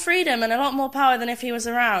lot more freedom and a lot more power than if he was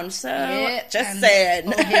around. So, just and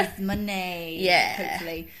saying. all his money. Yeah.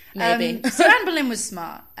 Hopefully. Maybe. So Anne Boleyn was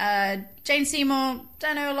smart. Jane Seymour,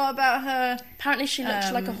 don't know a lot about her. Apparently she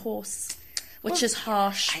looked like a horse, which is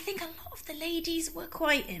harsh. I think a lot of the ladies were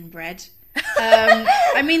quite inbred.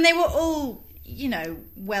 I mean, they were all,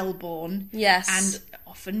 well born. Yes. And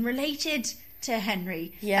often related to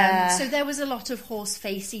Henry. Yeah. So there was a lot of horse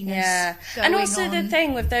faciness. Yeah, going and also on. the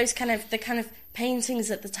thing with those kind of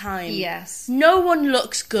paintings at the time. Yes. No one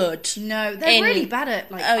looks good. No, they're really bad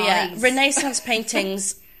at, like, eyes. Renaissance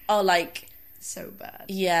paintings are like, So bad.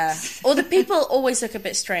 yeah. Or the people always look a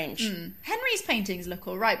bit strange. Henry's paintings look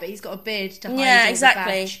all right, but he's got a beard to hide Yeah, all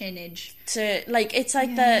exactly. the bad chinnage. To like, it's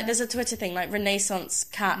like there's a Twitter thing like Renaissance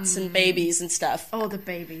cats and babies and stuff. Oh, the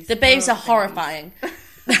babies. The babes Oh, are horrifying.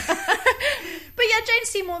 But yeah, Jane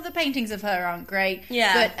Seymour, the paintings of her aren't great.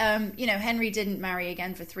 Yeah. But, Henry didn't marry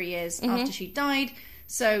again for 3 years after she died.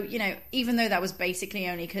 So, even though that was basically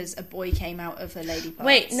only because a boy came out of her lady parts.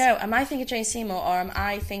 Wait, no, am I thinking Jane Seymour or am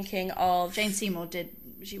I thinking of Jane Seymour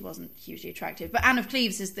she wasn't hugely attractive. But Anne of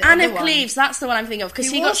Cleves is the Anne other of one. Cleves? That's the one I'm thinking of because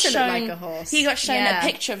Who he got also looked shown like a horse. He got shown Yeah. a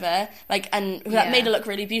picture of her, like, and that Yeah. made her look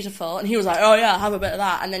really beautiful. And he was like, "Oh yeah, have a bit of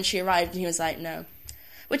that." And then she arrived, and he was like, "No,"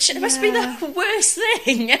 which must be the worst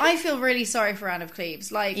thing. I feel really sorry for Anne of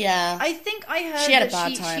Cleves. Like, Yeah. I think I heard She had a that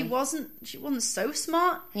bad time. she wasn't so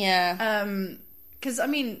smart. Yeah, Because, I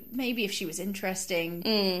mean, maybe if she was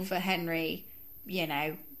interesting for Henry,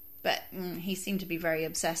 But he seemed to be very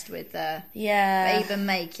obsessed with Yeah. baby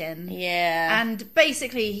making. Yeah. And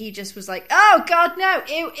basically he just was like, oh, God, no,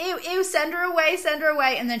 ew, ew, ew, send her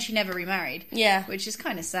away. And then she never remarried. Yeah. Which is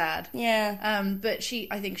kind of sad. Yeah. But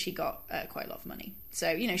I think she got quite a lot of money.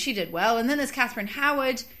 So, she did well. And then there's Catherine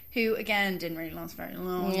Howard, who, again, didn't really last very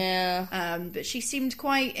long. Yeah. But she seemed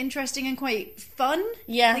quite interesting and quite fun.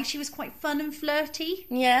 Yeah. I think she was quite fun and flirty.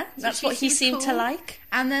 Yeah, So that's she what he seemed to cool. like.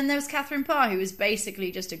 And then there was Catherine Parr, who was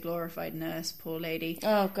basically just a glorified nurse, poor lady.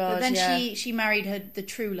 Oh, God, But then yeah. she married the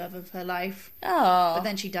true love of her life. Oh. But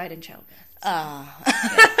then she died in childbirth. Oh.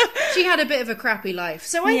 She had a bit of a crappy life.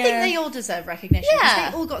 So I think they all deserve recognition. 'Cause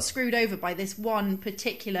Yeah. they all got screwed over by this one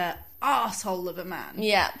particular arsehole of a man.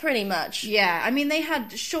 Yeah, pretty much. Yeah, I mean, they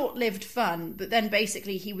had short-lived fun, but then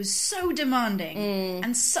basically he was so demanding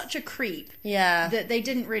and such a creep Yeah. that they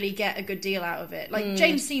didn't really get a good deal out of it. Like,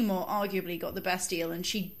 Jane Seymour arguably got the best deal, and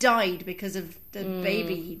she died because of the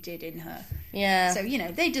baby he did in her. Yeah. So,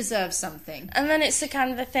 they deserve something. And then it's the kind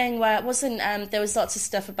of the thing where it wasn't, there was lots of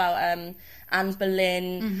stuff about Anne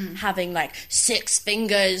Boleyn having like 6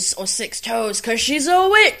 fingers or 6 toes because she's a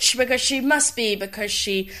witch, because she must be, because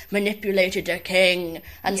she manipulated a king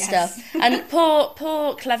and Yes. stuff. And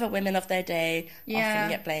poor clever women of their day Yeah. often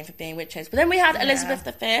get blamed for being witches. But then we had Elizabeth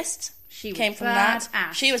I. She came was from that.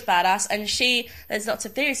 badass. She was badass, and there's lots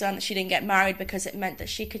of theories around that she didn't get married because it meant that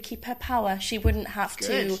she could keep her power. She wouldn't have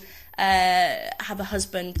to have a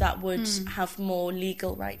husband that would have more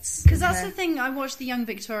legal rights. Because that's the thing, I watched The Young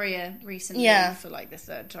Victoria recently for like the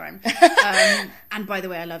 3rd time. And by the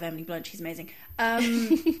way, I love Emily Blunt, she's amazing.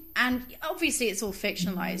 And obviously it's all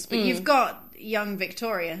fictionalised, but you've got young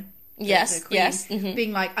Victoria, the Queen,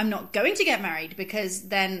 being like, I'm not going to get married because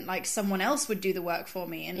then like someone else would do the work for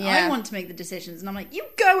me and I want to make the decisions. And I'm like, you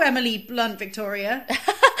go, Emily Blunt, Victoria.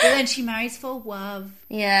 But then she marries for love.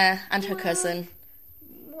 Yeah, and her cousin.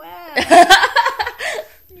 Wow.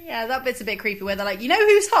 Yeah, that bit's a bit creepy where they're like, you know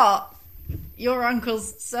who's hot? Your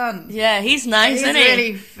uncle's son. Yeah, he's nice, He's isn't he?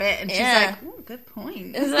 really fit. And she's Yeah. like, ooh, good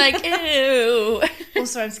point. It's like, ew.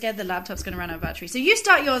 Also, I'm scared the laptop's going to run out of battery. So you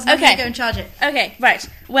start yours and I'm going to go and charge it. Okay, right.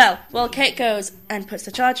 Well, Kate goes and puts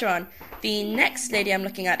the charger on. The next lady I'm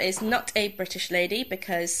looking at is not a British lady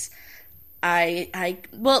because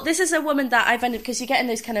this is a woman that I've ended, because you get in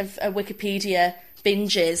those kind of Wikipedia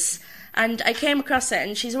binges, and I came across it,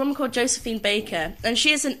 and she's a woman called Josephine Baker, and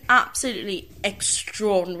she is an absolutely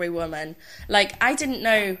extraordinary woman. Like, I didn't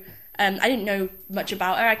know much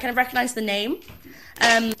about her. I kind of recognised the name.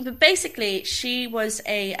 But basically, she was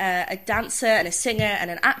a dancer and a singer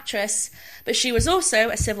and an actress, but she was also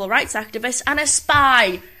a civil rights activist and a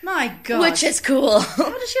spy. My God. Which is cool. How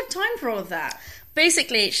does she have time for all of that?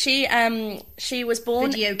 Basically, she was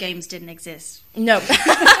born... Video games didn't exist. No.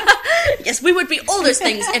 Yes, we would be all those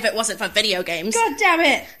things if it wasn't for video games. God damn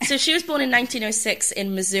it. So she was born in 1906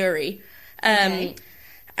 in Missouri. Okay.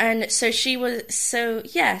 And so she was,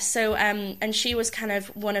 and she was kind of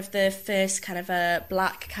one of the first kind of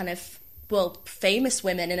black kind of, famous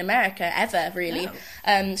women in America ever, really.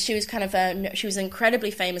 Oh. She was kind of she was an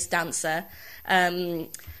incredibly famous dancer.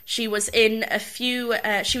 She was in a few,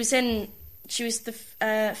 she was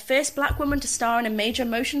the first black woman to star in a major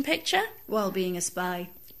motion picture. While being a spy.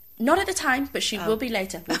 Not at the time, but she will be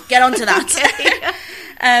later. We'll get on to that.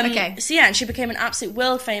 Okay. So yeah, and she became an absolute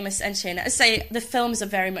world-famous entertainer. I say the films are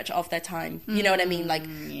very much of their time. You know what I mean? Like,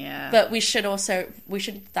 yeah. But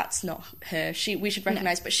that's not her. We should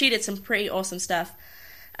recognise, but she did some pretty awesome stuff.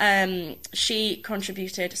 She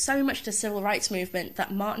contributed so much to the civil rights movement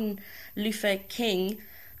that Martin Luther King,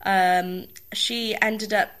 she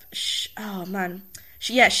ended up, she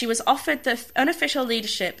was offered the unofficial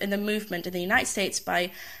leadership in the movement in the United States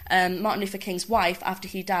by Martin Luther King's wife after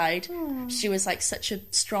he died. Aww. She was like such a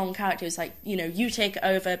strong character. It was like, you take it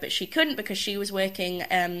over, but she couldn't because she was working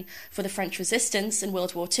for the French resistance in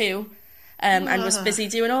World War II and was busy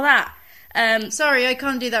doing all that. Sorry, I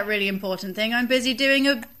can't do that really important thing. I'm busy doing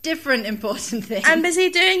a different important thing. I'm busy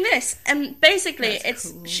doing this. And basically,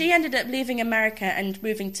 Cool. she ended up leaving America and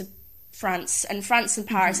moving to France, and France and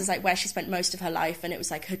Paris is like where she spent most of her life, and it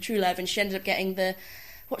was like her true love, and she ended up getting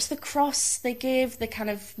what's the cross they give, the kind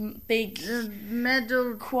of big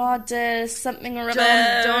medal quad something or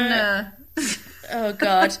other. Donna. Oh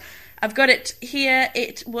God, I've got it here.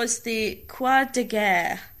 It was the Croix de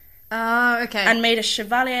Guerre. Oh, okay. And made a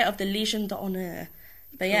Chevalier of the Légion d'Honneur.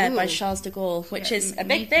 But yeah, by Charles de Gaulle, which is a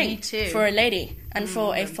big thing for a lady and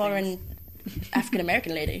for a foreign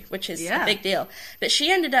African-American lady, which is a big deal. But she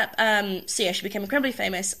ended up, she became incredibly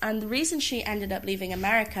famous, and the reason she ended up leaving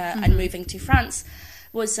America and moving to France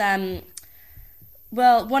was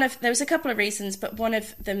Well, there was a couple of reasons, but one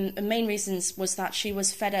of the main reasons was that she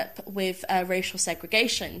was fed up with racial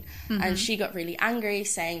segregation, and she got really angry,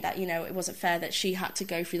 saying that it wasn't fair that she had to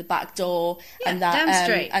go through the back door, and that damn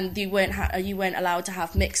straight. and you weren't allowed to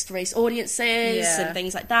have mixed race audiences and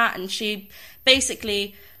things like that, and she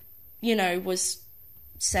basically,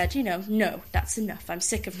 said, no, that's enough. I'm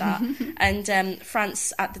sick of that. And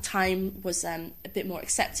France at the time was a bit more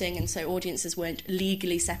accepting, and so audiences weren't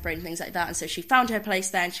legally separated and things like that. And so she found her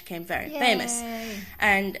place there, and she became very famous.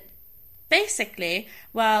 And basically,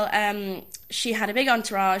 she had a big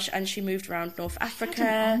entourage, and she moved around North Africa.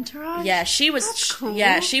 An entourage? Yeah, she was. That's cool.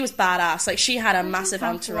 Yeah, she was badass. Like, she had a massive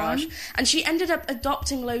have entourage, one. and she ended up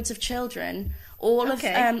adopting loads of children. All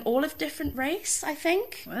of different race, I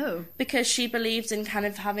think. Whoa. Because she believed in kind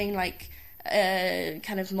of having like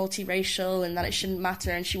kind of multiracial, and that it shouldn't matter,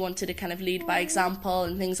 and she wanted to kind of lead by example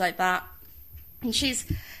and things like that. And she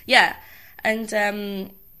left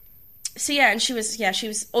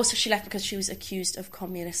because she was accused of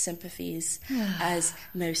communist sympathies, as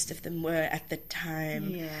most of them were at the time.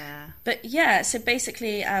 Yeah. But so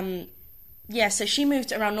basically, so she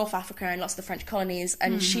moved around North Africa and lots of the French colonies,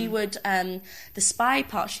 and she would, the spy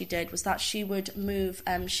part she did was that she would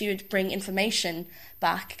bring information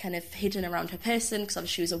back, kind of hidden around her person, because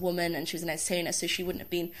obviously she was a woman and she was an entertainer, so she wouldn't have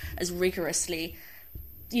been as rigorously,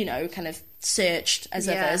 kind of searched as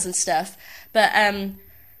others and stuff.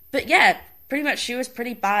 But yeah, pretty much she was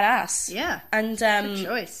pretty badass. Yeah. And good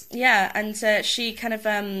choice. Yeah, and she kind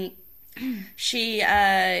of she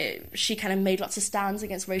kind of made lots of stands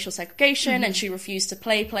against racial segregation, and she refused to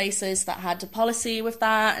play places that had a policy with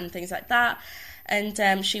that and things like that.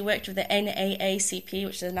 And she worked with the NAACP,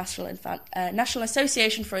 which is the National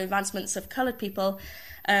Association for Advancements of Coloured People,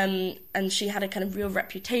 and she had a kind of real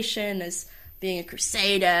reputation as being a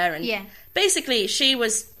crusader. And basically, she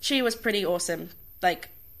was pretty awesome. Like,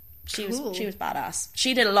 she was badass.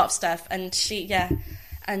 She did a lot of stuff, and she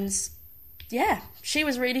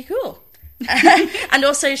was really cool. And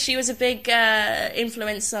also she was a big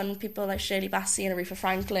influence on people like Shirley Bassey and Aretha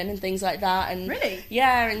Franklin and things like that. And really?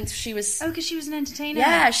 Yeah, and she was... Oh, because she was an entertainer?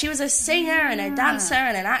 Yeah, she was a singer and a dancer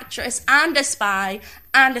and an actress and a spy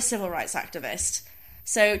and a civil rights activist.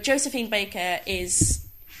 So Josephine Baker is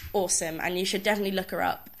awesome, and you should definitely look her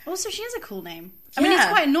up. Also, she has a cool name. I mean, it's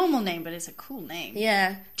quite a normal name, but it's a cool name.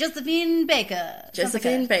 Yeah. Josephine Baker.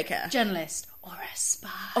 Josephine Baker. Journalist. Or a spy.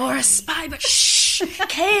 Or a spy, but shh,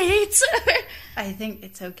 Kate. I think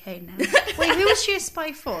it's okay now. Wait, who was she a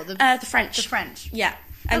spy for? The French. The French. Yeah.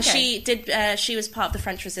 And she was part of the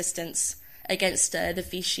French resistance against the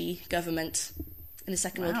Vichy government in the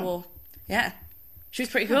Second World War. Yeah. She was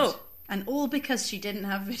pretty cool. And all because she didn't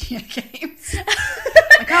have video games.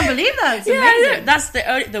 I can't believe that. It's amazing. That's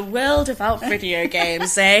the world without video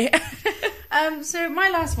games, eh? So my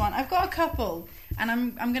last one, I've got a couple, and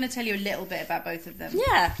I'm going to tell you a little bit about both of them.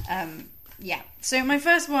 Yeah. So my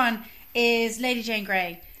first one is Lady Jane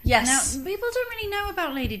Grey. Yes. Now, people don't really know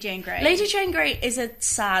about Lady Jane Grey. Lady Jane Grey is a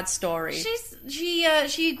sad story.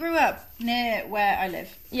 She grew up near where I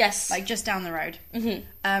live. Yes. Like just down the road. Mm-hmm.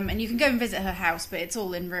 And you can go and visit her house, but it's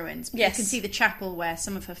all in ruins. But yes. You can see the chapel where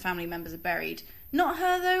some of her family members are buried. Not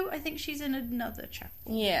her, though. I think she's in another chapel.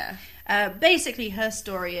 Yeah. Basically, her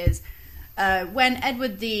story is when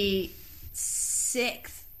Edward the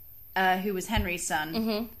Sixth, who was Henry's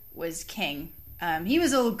son, was king, he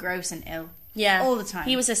was all gross and ill. Yeah. All the time.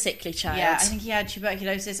 He was a sickly child. Yeah, I think he had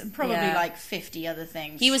tuberculosis and probably like 50 other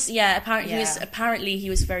things. He was, apparently he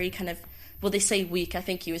was very kind of, well, they say weak. I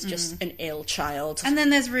think he was just an ill child. And then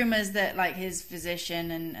there's rumours that like his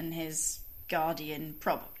physician and his guardian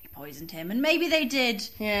probably poisoned him, and maybe they did.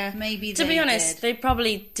 Yeah, maybe. To be honest, they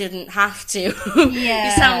probably didn't have to. Yeah,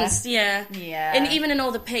 he sounds. Yeah, yeah. And even in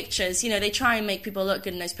all the pictures, they try and make people look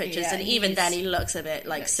good in those pictures, and even then, he looks a bit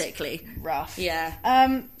like sickly, rough.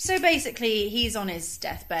 Yeah. So basically, he's on his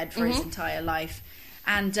deathbed for his entire life,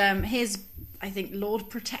 and his, I think, Lord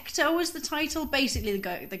Protector was the title. Basically,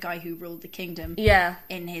 the guy who ruled the kingdom. Yeah.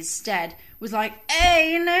 In his stead, was like,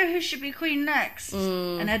 hey, who should be queen next?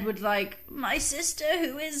 And Edward's like, my sister,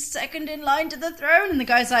 who is second in line to the throne. And the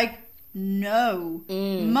guy's like, no,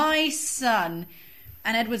 my son.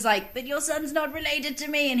 And Edward's like, but your son's not related to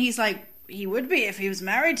me. And he's like, he would be if he was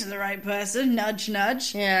married to the right person. Nudge,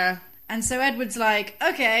 nudge. Yeah. And so Edward's like,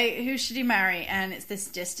 okay, who should he marry? And it's this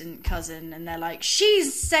distant cousin. And they're like,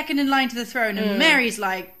 she's second in line to the throne. And Mary's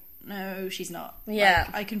like, no, she's not. Yeah.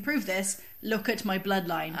 Like, I can prove this. look at my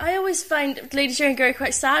bloodline. I always find Lady Jane Grey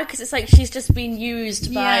quite sad because it's like she's just been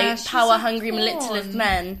used by she's power-hungry, a manipulative pawn.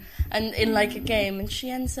 men and in like a game, and she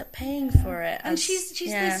ends up paying for it. And she's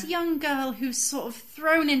this young girl who's sort of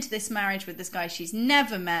thrown into this marriage with this guy she's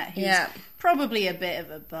never met, who's probably a bit of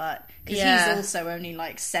a butt, because he's also only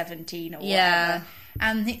like 17 or whatever.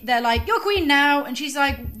 And they're like, you're queen now, and she's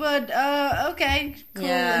like, but okay, cool.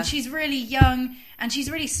 And she's really young, and she's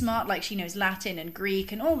really smart, like she knows Latin and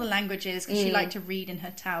Greek and all the languages, because she liked to read in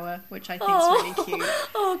her tower, which I think is really cute.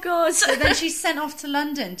 Oh god. So then she's sent off to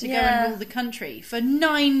London to go and rule the country for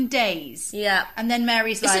 9 days. Yeah. And then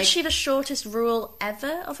Mary's like... Isn't she the shortest rule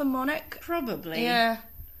ever of a monarch? Probably. Yeah.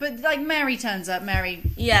 But like Mary turns up,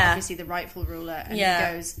 obviously the rightful ruler, and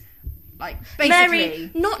he goes... Like, basically...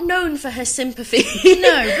 Mary, not known for her sympathy.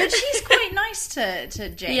 No, but she's quite nice to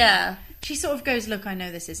Jane. Yeah. She sort of goes, look, I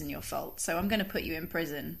know this isn't your fault, so I'm going to put you in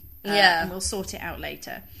prison. Yeah. And we'll sort it out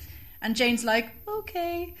later. And Jane's like,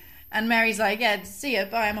 okay. And Mary's like, yeah, see ya,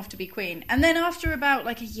 bye, I'm off to be queen. And then after about,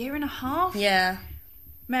 like, a year and a half... Yeah.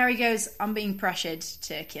 Mary goes, I'm being pressured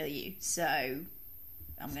to kill you, so...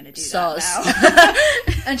 I'm going to do that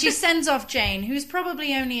now. And she sends off Jane, who's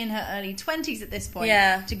probably only in her early 20s at this point,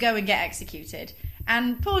 to go and get executed.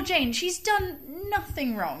 And poor Jane, she's done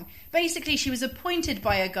nothing wrong. Basically, she was appointed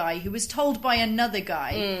by a guy who was told by another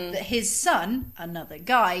guy that his son, another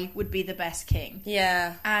guy, would be the best king.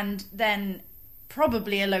 Yeah. And then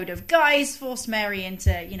probably a load of guys forced Mary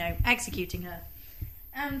into, executing her.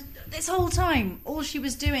 And this whole time, all she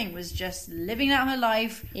was doing was just living out her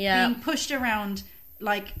life, being pushed around...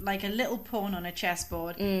 like a little pawn on a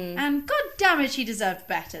chessboard, and god damn it, she deserved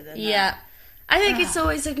better than that. I think it's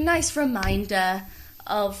always a nice reminder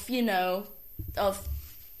of of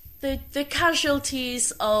the casualties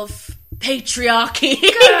of patriarchy.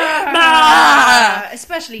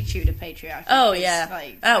 Especially Tudor patriarchy. Oh yeah,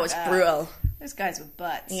 that was brutal. Those guys were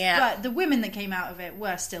butts. Yeah. But the women that came out of it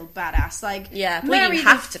were still badass. Like Mary you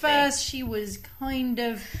have to first, she was kind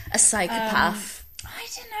of a psychopath. I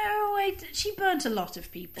don't know. She burnt a lot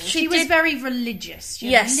of people. She was did... very religious.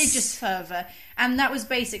 She had religious fervour. And that was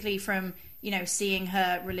basically from, seeing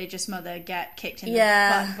her religious mother get kicked in the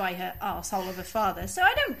butt by her arsehole of a father. So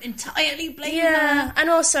I don't entirely blame her. And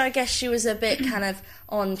also I guess she was a bit kind of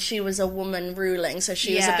she was a woman ruling, so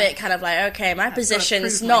she was a bit kind of like, okay, my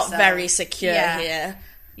position's not very secure here.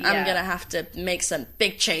 I'm going to have to make some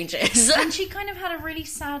big changes. And she kind of had a really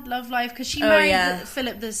sad love life, because she married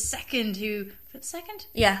Philip II, who... Second?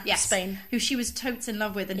 Yeah, yes. Spain. Who she was totes in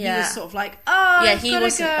love with, and he was sort of like, he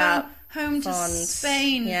wasn't about home to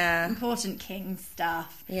Spain. Yeah. Important king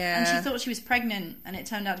stuff. Yeah. And she thought she was pregnant, and it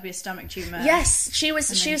turned out to be a stomach tumour. Yes, she was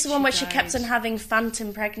the one where she kept on having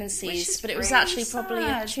phantom pregnancies, but it was actually probably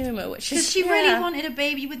a tumour, because she really wanted a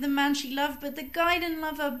baby with the man she loved, but the guy didn't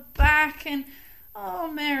love her back, and...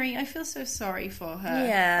 Oh, Mary, I feel so sorry for her.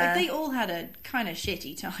 Yeah. Like, they all had a kind of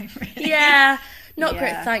shitty time, really. Yeah. Not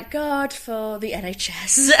great, thank God for the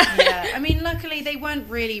NHS. I mean, luckily, they weren't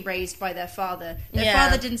really raised by their father. Their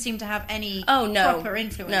father didn't seem to have any proper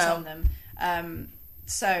influence on them.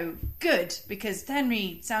 So, good, because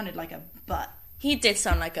Henry sounded like a butt. He did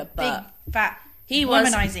sound like a butt. Big, fat, he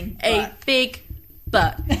was womanizing butt. A big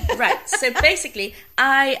butt. Right, so basically,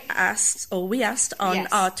 we asked on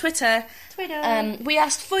our Twitter... we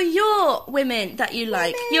asked for your women that you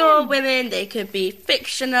like. Your women, they could be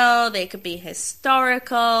fictional, they could be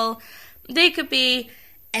historical, they could be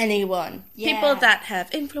anyone. People that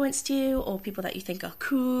have influenced you, or people that you think are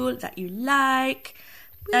cool, that you like.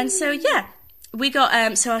 And so, we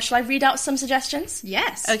got, shall I read out some suggestions?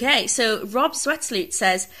 Yes. Okay, so Rob Sweatsloot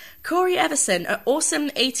says, Corey Everson, an awesome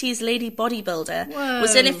 80s lady bodybuilder,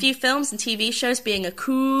 was in a few films and TV shows being a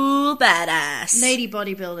cool badass. Lady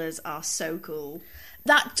bodybuilders are so cool.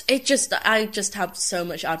 I just have so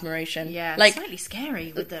much admiration. Yeah, like, slightly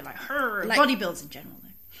scary with the, bodybuilders in general,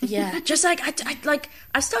 though. Yeah, just like,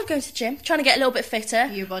 I started going to the gym, trying to get a little bit fitter.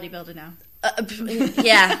 You're a bodybuilder now.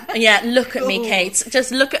 Look at me, Kate.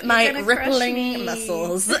 Just look at my rippling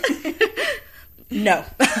muscles. No.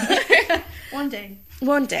 One day.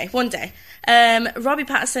 Robbie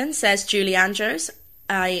Patterson says Julie Andrews.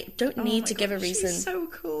 I don't need to give a reason. She's so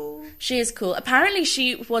cool. She is cool. Apparently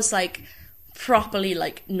she was like properly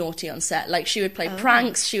like naughty on set. Like she would play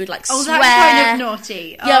pranks, she would like swear. That's kind of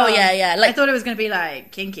naughty. Yeah. Like, I thought it was going to be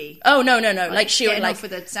like kinky. Oh no. Like she would like off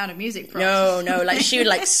with the Sound of Music props. No. Like she would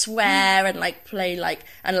like swear and like play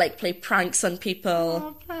play pranks on people.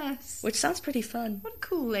 Oh bless. Which sounds pretty fun. What a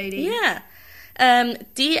cool lady. Yeah.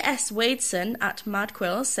 D.S. Wadeson at Mad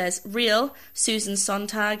Quill says real Susan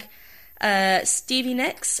Sontag, Stevie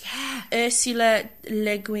Nicks, Ursula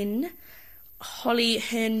Le Guin, Holly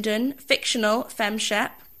Herndon, fictional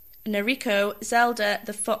femshep. Nariko, Zelda,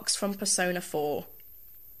 the fox from Persona 4.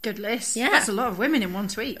 Good list. Yeah. That's a lot of women in one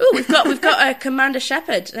tweet. Oh, we've got Commander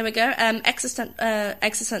Shepard. There we go.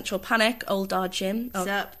 Existential Panic, old dad Jim. What's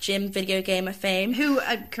up? Jim, video gamer fame. Who,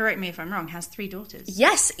 correct me if I'm wrong, has 3 daughters.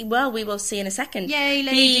 Yes, well, we will see in a second. Yay,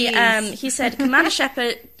 ladies. He said, Commander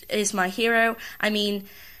Shepard is my hero. I mean,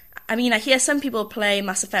 I hear some people play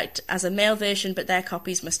Mass Effect as a male version, but their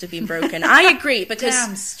copies must have been broken. I agree, because...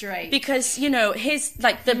 Damn straight. Because, you know, his,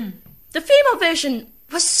 like, the female version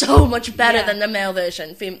was so much better than the male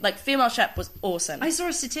version. Female Shep was awesome. I saw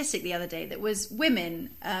a statistic the other day that was women,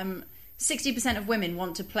 60% of women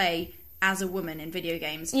want to play as a woman in video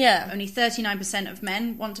games. Yeah. Only 39% of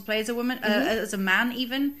men want to play as a woman, as a man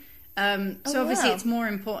even. So obviously it's more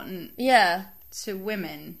important to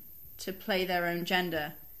women to play their own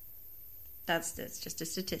gender. That's just a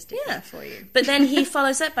statistic for you. But then he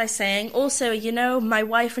follows up by saying, also, you know, my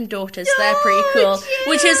wife and daughters, they're pretty cool,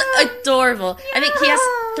 which is adorable. Yeah. I think he has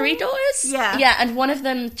 3 daughters? Yeah. Yeah, and one of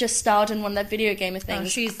them just starred in one of their video gamer things. Oh,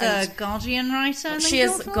 she's the Guardian writer? She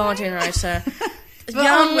is the Guardian writer.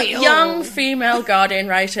 Young young female Guardian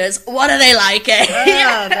writers. What are they like?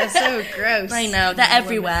 Oh, they're so gross. I know, they're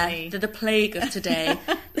everywhere. They're the plague of today.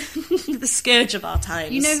 The scourge of our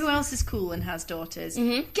times. You know who else is cool and has daughters?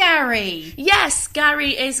 Gary. Yes,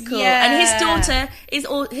 Gary is cool, and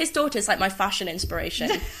his daughter's like my fashion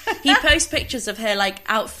inspiration. He posts pictures of her like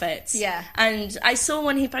outfits. Yeah. And I saw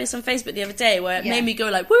one he posted on Facebook the other day where it made me go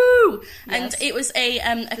like woo, and it was a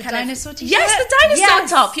kind dinosaur of t-shirt? Yes, the dinosaur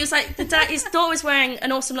top. He was like his daughter was wearing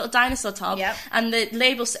an awesome little dinosaur top, and the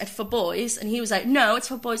label said for boys, and he was like, no, it's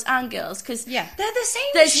for boys and girls because they're the same.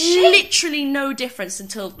 There's shape. literally no difference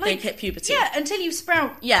until they hit puberty. Yeah, until you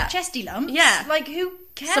sprout chesty lumps. Yeah. Like, who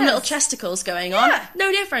cares? Some little chesticles going on.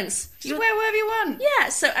 No difference. Just wear whatever you want. Yeah,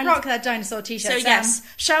 so... And rock that dinosaur t-shirt, So, Sam. yes,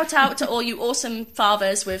 shout out to all you awesome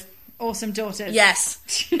fathers with... Awesome daughters. Yes.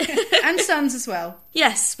 And sons as well.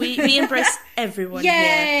 Yes, we embrace everyone here.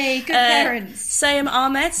 Yay, good parents. Sayam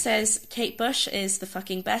Ahmed says, Kate Bush is the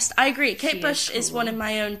fucking best. I agree. Kate Bush is one of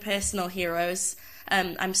my own personal heroes.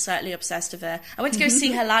 I'm slightly obsessed with her. I went to go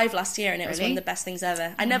see her live last year, and it was one of the best things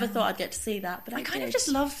ever. I never thought I'd get to see that, but I kind did. of just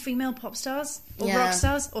love female pop stars, or rock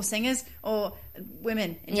stars, or singers, or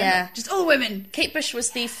women in general. Yeah. Just all women. Kate Bush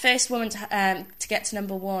was the first woman to get to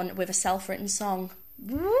 #1 with a self-written song.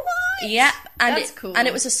 What? Yeah. And That's cool. And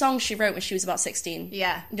it was a song she wrote when she was about 16.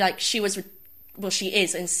 Yeah. Like, she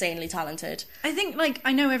is insanely talented. I think, like,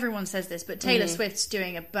 I know everyone says this, but Taylor Swift's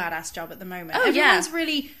doing a badass job at the moment. Oh, Everyone's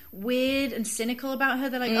really weird and cynical about her.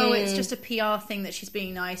 They're like, oh, it's just a PR thing that she's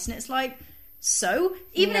being nice. And it's like, so?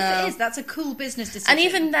 Even if it is, that's a cool business decision. And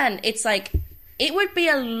even then, it's like, it would be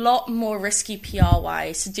a lot more risky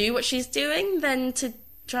PR-wise to do what she's doing than to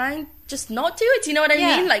try and just not do it. Do you know what I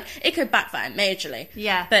mean? Like, it could backfire majorly.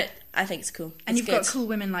 Yeah. But I think it's cool. And it's you've got cool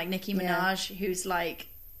women like Nicki Minaj, who's like,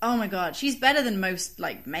 oh my god, she's better than most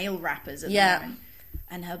like male rappers at the moment.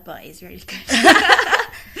 And her butt is really good.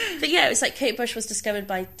 But yeah, it was like Kate Bush was discovered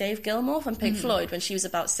by Dave Gilmour from Pink Floyd when she was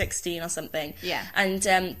about 16 or something. Yeah.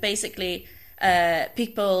 And basically,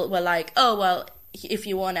 people were like, oh, well, if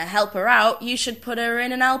you want to help her out, you should put her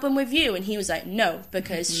in an album with you. And he was like, no,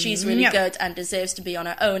 because she's really good and deserves to be on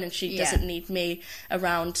her own, and she doesn't need me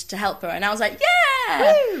around to help her. And I was like,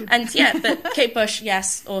 yeah! Woo! And yeah, but Kate Bush,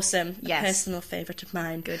 yes, awesome. Yes. A personal favourite of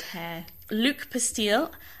mine. Good hair. Luke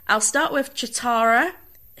Pastille. I'll start with Chitara.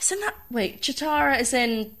 Chitara is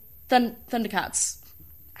in Thundercats.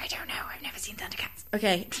 I don't know, I've never seen Thundercats.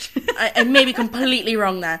 Okay, I may be completely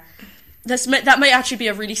wrong there. That might actually be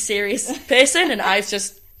a really serious person, and I've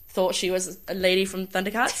just thought she was a lady from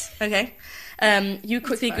Thundercats. Okay. You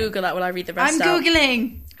quickly Google that while I read the rest out. I'm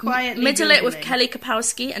Googling. Quietly Middle Googling. it with Kelly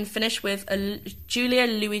Kapowski and finish with Julia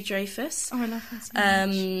Louis-Dreyfus. Oh, I love her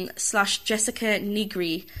so much. / Jessica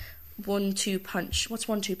Nigri. 1-2 punch. What's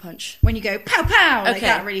 1-2 punch? When you go pow pow like Okay.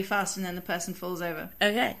 that really fast and then the person falls over.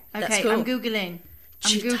 Okay, that's Okay, cool. I'm Googling.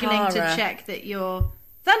 Chitara. Googling to check that you're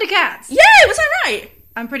Thundercats. Yeah, was I right?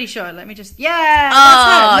 I'm pretty sure. Let me just... Yeah,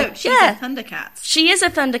 Oh, that's her. Look, she's yeah. a Thundercat. She is a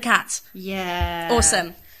Thundercat. Yeah.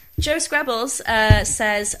 Awesome. Joe Scrabbles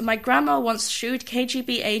says, my grandma once shooed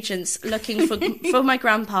KGB agents looking for my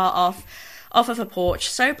grandpa off of a porch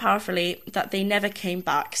so powerfully that they never came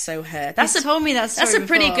back. So her. You told me that story That's a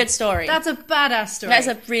pretty before. good story. That's a badass story. That's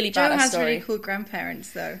a really Joe badass has story. really cool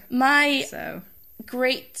grandparents, though. My So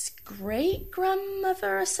great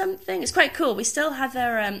grandmother or something. It's quite cool. We still have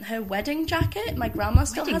her wedding jacket. My grandma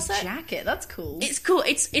still has it. jacket. That's cool. It's cool.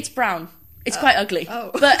 It's brown. It's quite ugly.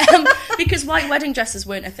 Oh. But because white wedding dresses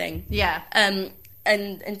weren't a thing. Yeah.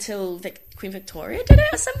 and until Queen Victoria did it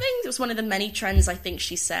or something. It was one of the many trends, I think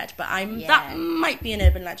she said, but that might be an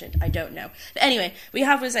urban legend. I don't know. But anyway, we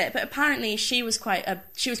have Rosette, but apparently she was quite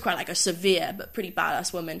like a severe but pretty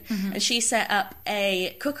badass woman, and she set up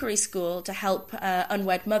a cookery school to help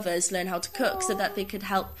unwed mothers learn how to cook, so that they could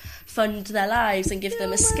help fund their lives and give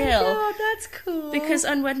them a skill. Oh, that's cool. Because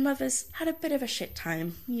unwed mothers had a bit of a shit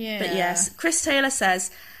time. Yeah. But yes, Chris Taylor says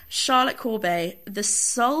Charlotte Corbet, the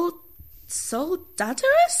Soldateress?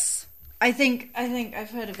 I think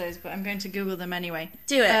I've heard of those, but I'm going to Google them anyway.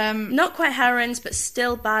 Do it. Not quite heroines, but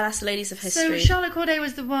still badass ladies of history. So Charlotte Corday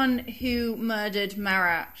was the one who murdered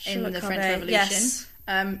Marat in the French Revolution.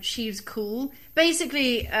 Yes. She was cool.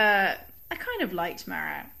 Basically, I kind of liked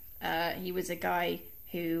Marat. He was a guy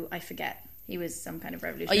who, I forget, he was some kind of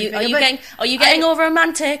revolutionary. Are you getting all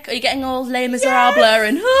romantic? Are you getting all Les Miserables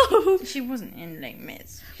and She wasn't in Les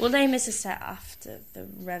Mis. Well, Les Mis is set after the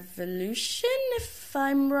revolution, if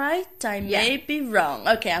I'm right. I may be wrong.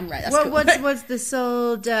 Okay, I'm right. That's cool. What's the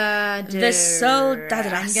Soldater? The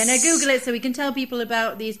Soldateress. I'm gonna Google it so we can tell people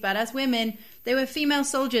about these badass women. They were female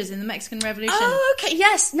soldiers in the Mexican Revolution. Oh, okay.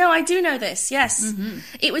 Yes. No, I do know this. Yes. Mm-hmm.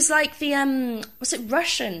 It was like the was it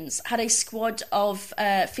Russians had a squad of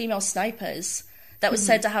female snipers that was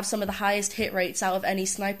said to have some of the highest hit rates out of any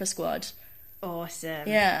sniper squad. Awesome.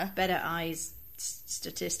 Yeah. Better eyes.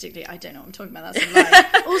 Statistically, I don't know what I'm talking about. That's a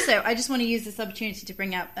lie. Also, I just want to use this opportunity to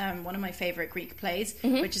bring up one of my favourite Greek plays,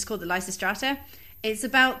 which is called the Lysistrata. It's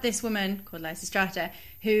about this woman called Lysistrata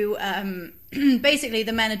who basically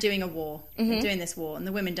the men are doing a war, they're doing this war, and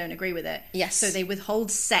the women don't agree with it. Yes. So they withhold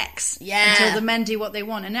sex until the men do what they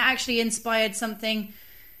want, and it actually inspired something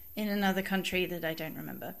in another country that I don't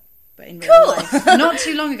remember. But in real life, not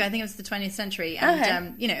too long ago, I think it was the 20th century,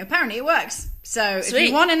 and apparently it works. So Sweet. if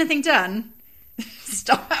you want anything done,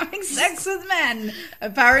 stop having sex with men.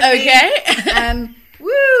 Apparently, okay.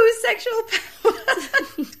 Woo, sexual power.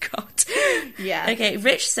 God. Yeah. Okay.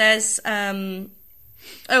 Rich says. He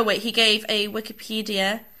gave a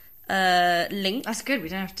Wikipedia link. That's good. We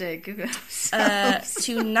don't have to Google ourselves.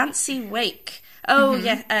 To Nancy Wake. Oh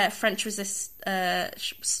yeah, French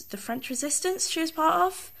the French Resistance she was part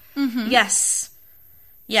of. Mm-hmm. Yes.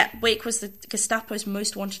 Yeah, Wake was the Gestapo's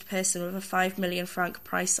most wanted person with a 5 million franc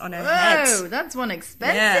price on her head. Oh, that's one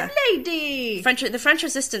expensive lady. The French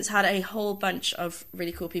Resistance had a whole bunch of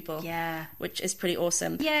really cool people. Yeah. Which is pretty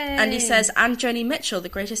awesome. Yay. And he says, and Joni Mitchell, the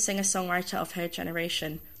greatest singer-songwriter of her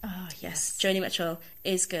generation. Oh, yes. Joni Mitchell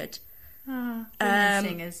is good. Oh, women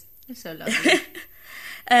singers. They're so lovely.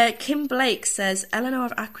 Kim Blake says, Eleanor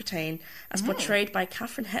of Aquitaine, as portrayed by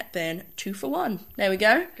Katharine Hepburn, 2 for 1. There we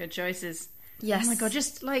go. Good choices. Yes. Oh my god,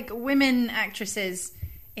 just like women actresses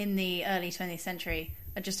in the early 20th century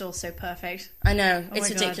are just all so perfect. I know,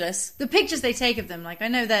 it's my ridiculous. God. The pictures they take of them, like I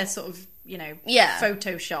know they're sort of,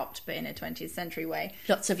 photoshopped, but in a 20th century way.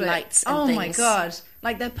 Lots of lights and things. my god,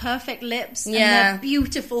 like their perfect lips and their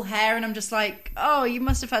beautiful hair, and I'm just like, oh, you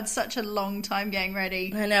must have had such a long time getting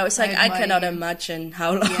ready. I know, it's like, I cannot imagine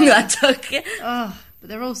how long that took. Oh, but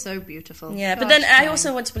they're all so beautiful. Yeah, but then I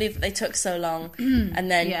also want to believe that they took so long,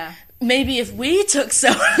 and then maybe if we took so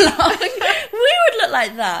long, we would look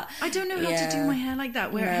like that. I don't know how to do my hair like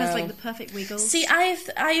that, where it has like the perfect wiggles. See, I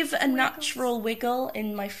have a natural wiggle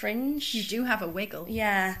in my fringe. You do have a wiggle.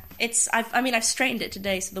 Yeah, I've straightened it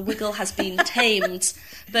today, so the wiggle has been tamed.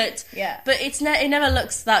 But it never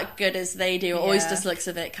looks that good as they do. It always just looks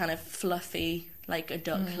a bit kind of fluffy. Like a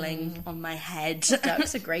duckling on my head.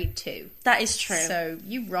 Ducks are great too. That is true. So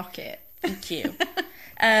you rock it. Thank you.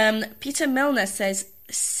 Peter Milner says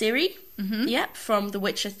Siri, from The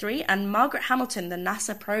Witcher 3, and Margaret Hamilton, the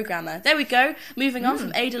NASA programmer. There we go. Moving on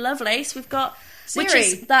from Ada Lovelace, we've got Siri. Which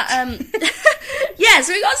is that, yeah,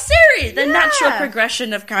 so we got Siri, the natural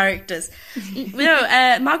progression of characters.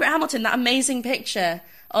 Margaret Hamilton, that amazing picture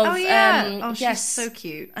of... she's so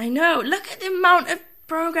cute. I know. Look at the amount of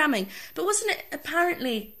programming. But wasn't it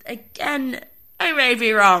apparently, again, I may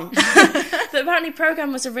be wrong, but apparently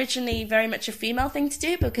program was originally very much a female thing to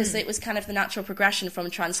do because it was kind of the natural progression from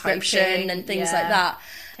transcription and things like that.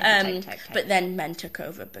 But then men took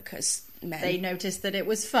over because they noticed that it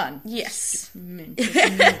was fun. Yes. Men.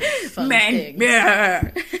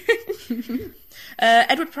 Yeah.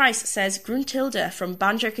 Edward Price says Gruntilda from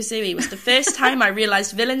Banjo-Kazooie was the first time I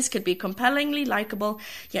realised villains could be compellingly likeable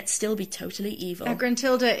yet still be totally evil.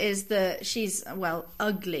 Gruntilda is she's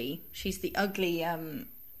ugly. She's the ugly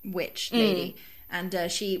witch lady, and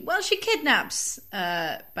she kidnaps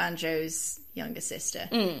Banjo's younger sister,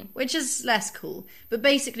 which is less cool. But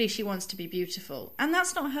basically, she wants to be beautiful, and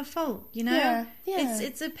that's not her fault. You know,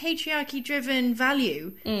 it's a patriarchy-driven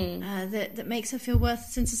value that makes her feel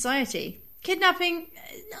worthless in society. Kidnapping,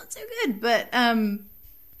 not so good, but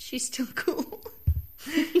she's still cool.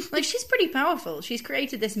 Like, she's pretty powerful. She's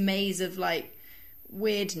created this maze of, like,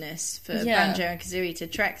 weirdness for Banjo and Kazooie to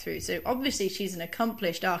trek through. So obviously she's an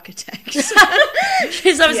accomplished architect.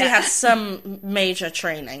 She's obviously had some major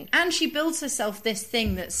training. And she builds herself this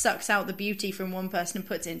thing that sucks out the beauty from one person and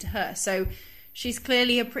puts it into her. So she's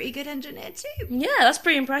clearly a pretty good engineer too. Yeah, that's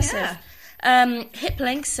pretty impressive. Yeah.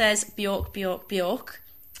 Hiplink says Bjork.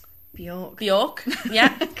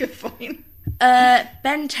 Yeah. Good point.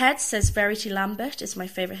 Ben Ted says Verity Lambert is my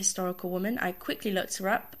favourite historical woman. I quickly looked her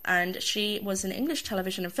up, and she was an English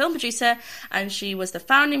television and film producer, and she was the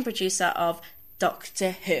founding producer of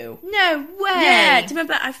Doctor Who. No way! Yeah, do you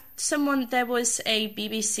remember there was a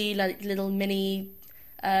BBC like little mini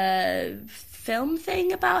film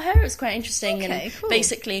thing about her? It was quite interesting, and cool.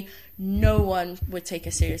 Basically no one would take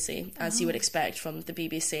her seriously, as you would expect from the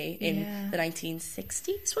BBC in the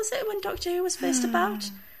 1960s, was it, when Doctor Who was first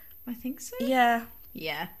about? I think so. Yeah.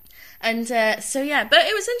 Yeah. And but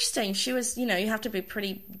it was interesting. She was, you have to be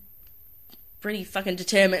pretty fucking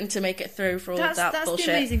determined to make it through for all of that bullshit. That's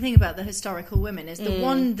the amazing thing about the historical women, is the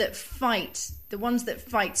ones that fight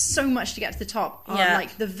so much to get to the top are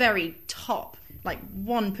like the very top, like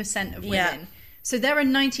 1% of women. Yeah. So there are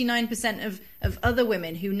 99% of other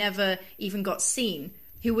women who never even got seen,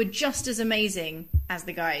 who were just as amazing as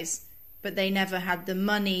the guys, but they never had the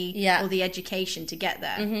money or the education to get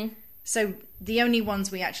there. Mm-hmm. So the only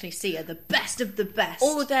ones we actually see are the best of the best.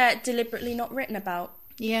 Or they're deliberately not written about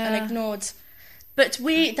and ignored. But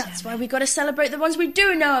that's why we got to celebrate the ones we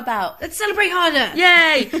do know about. Let's celebrate harder.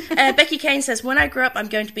 Yay! Becky Kane says, when I grow up, I'm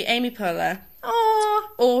going to be Amy Poehler. Aww.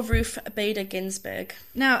 Or Ruth Bader Ginsburg.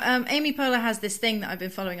 Now, Amy Poehler has this thing that I've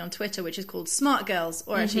been following on Twitter, which is called Smart Girls,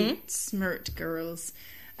 or actually Smirt Girls.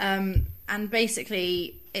 And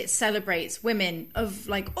basically it celebrates women of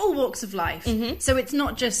like all walks of life. Mm-hmm. So it's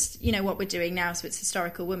not just, what we're doing now, so it's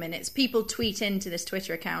historical women. It's people tweet into this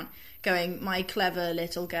Twitter account going, my clever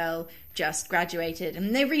little girl just graduated,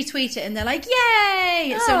 and they retweet it and they're like,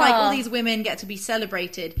 yay! So like all these women get to be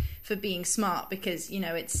celebrated for being smart, because,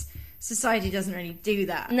 it's society doesn't really do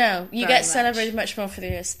that. No, you get celebrated much more for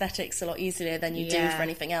the aesthetics a lot easier than you do for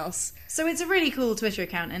anything else. So it's a really cool Twitter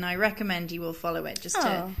account, and I recommend you all follow it just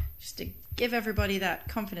to give everybody that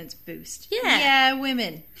confidence boost. Yeah,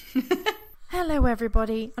 women. Hello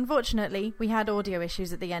everybody. Unfortunately, we had audio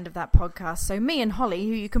issues at the end of that podcast, so me and Holly,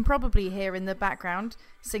 who you can probably hear in the background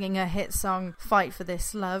singing her hit song Fight for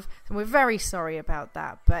This Love, and we're very sorry about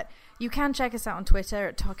that, but you can check us out on Twitter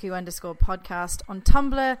at Toku_podcast, on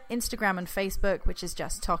Tumblr, Instagram and Facebook, which is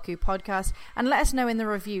just Toku Podcast, and let us know in the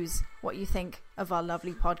reviews what you think of our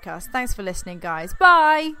lovely podcast. Thanks for listening, guys.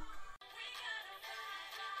 Bye!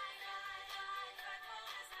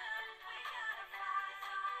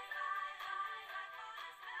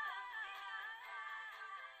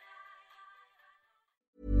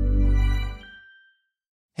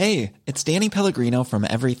 Hey, it's Danny Pellegrino from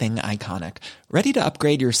Everything Iconic. Ready to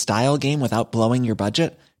upgrade your style game without blowing your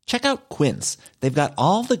budget? Check out Quince. They've got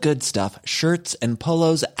all the good stuff, shirts and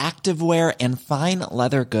polos, activewear, and fine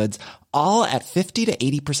leather goods, all at 50 to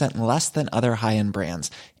 80% less than other high-end brands.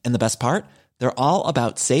 And the best part? They're all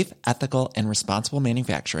about safe, ethical, and responsible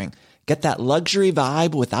manufacturing. Get that luxury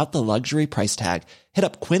vibe without the luxury price tag. Hit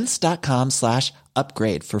up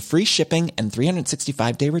quince.com/upgrade for free shipping and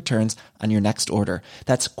 365-day returns on your next order.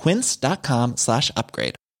 That's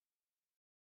quince.com/upgrade.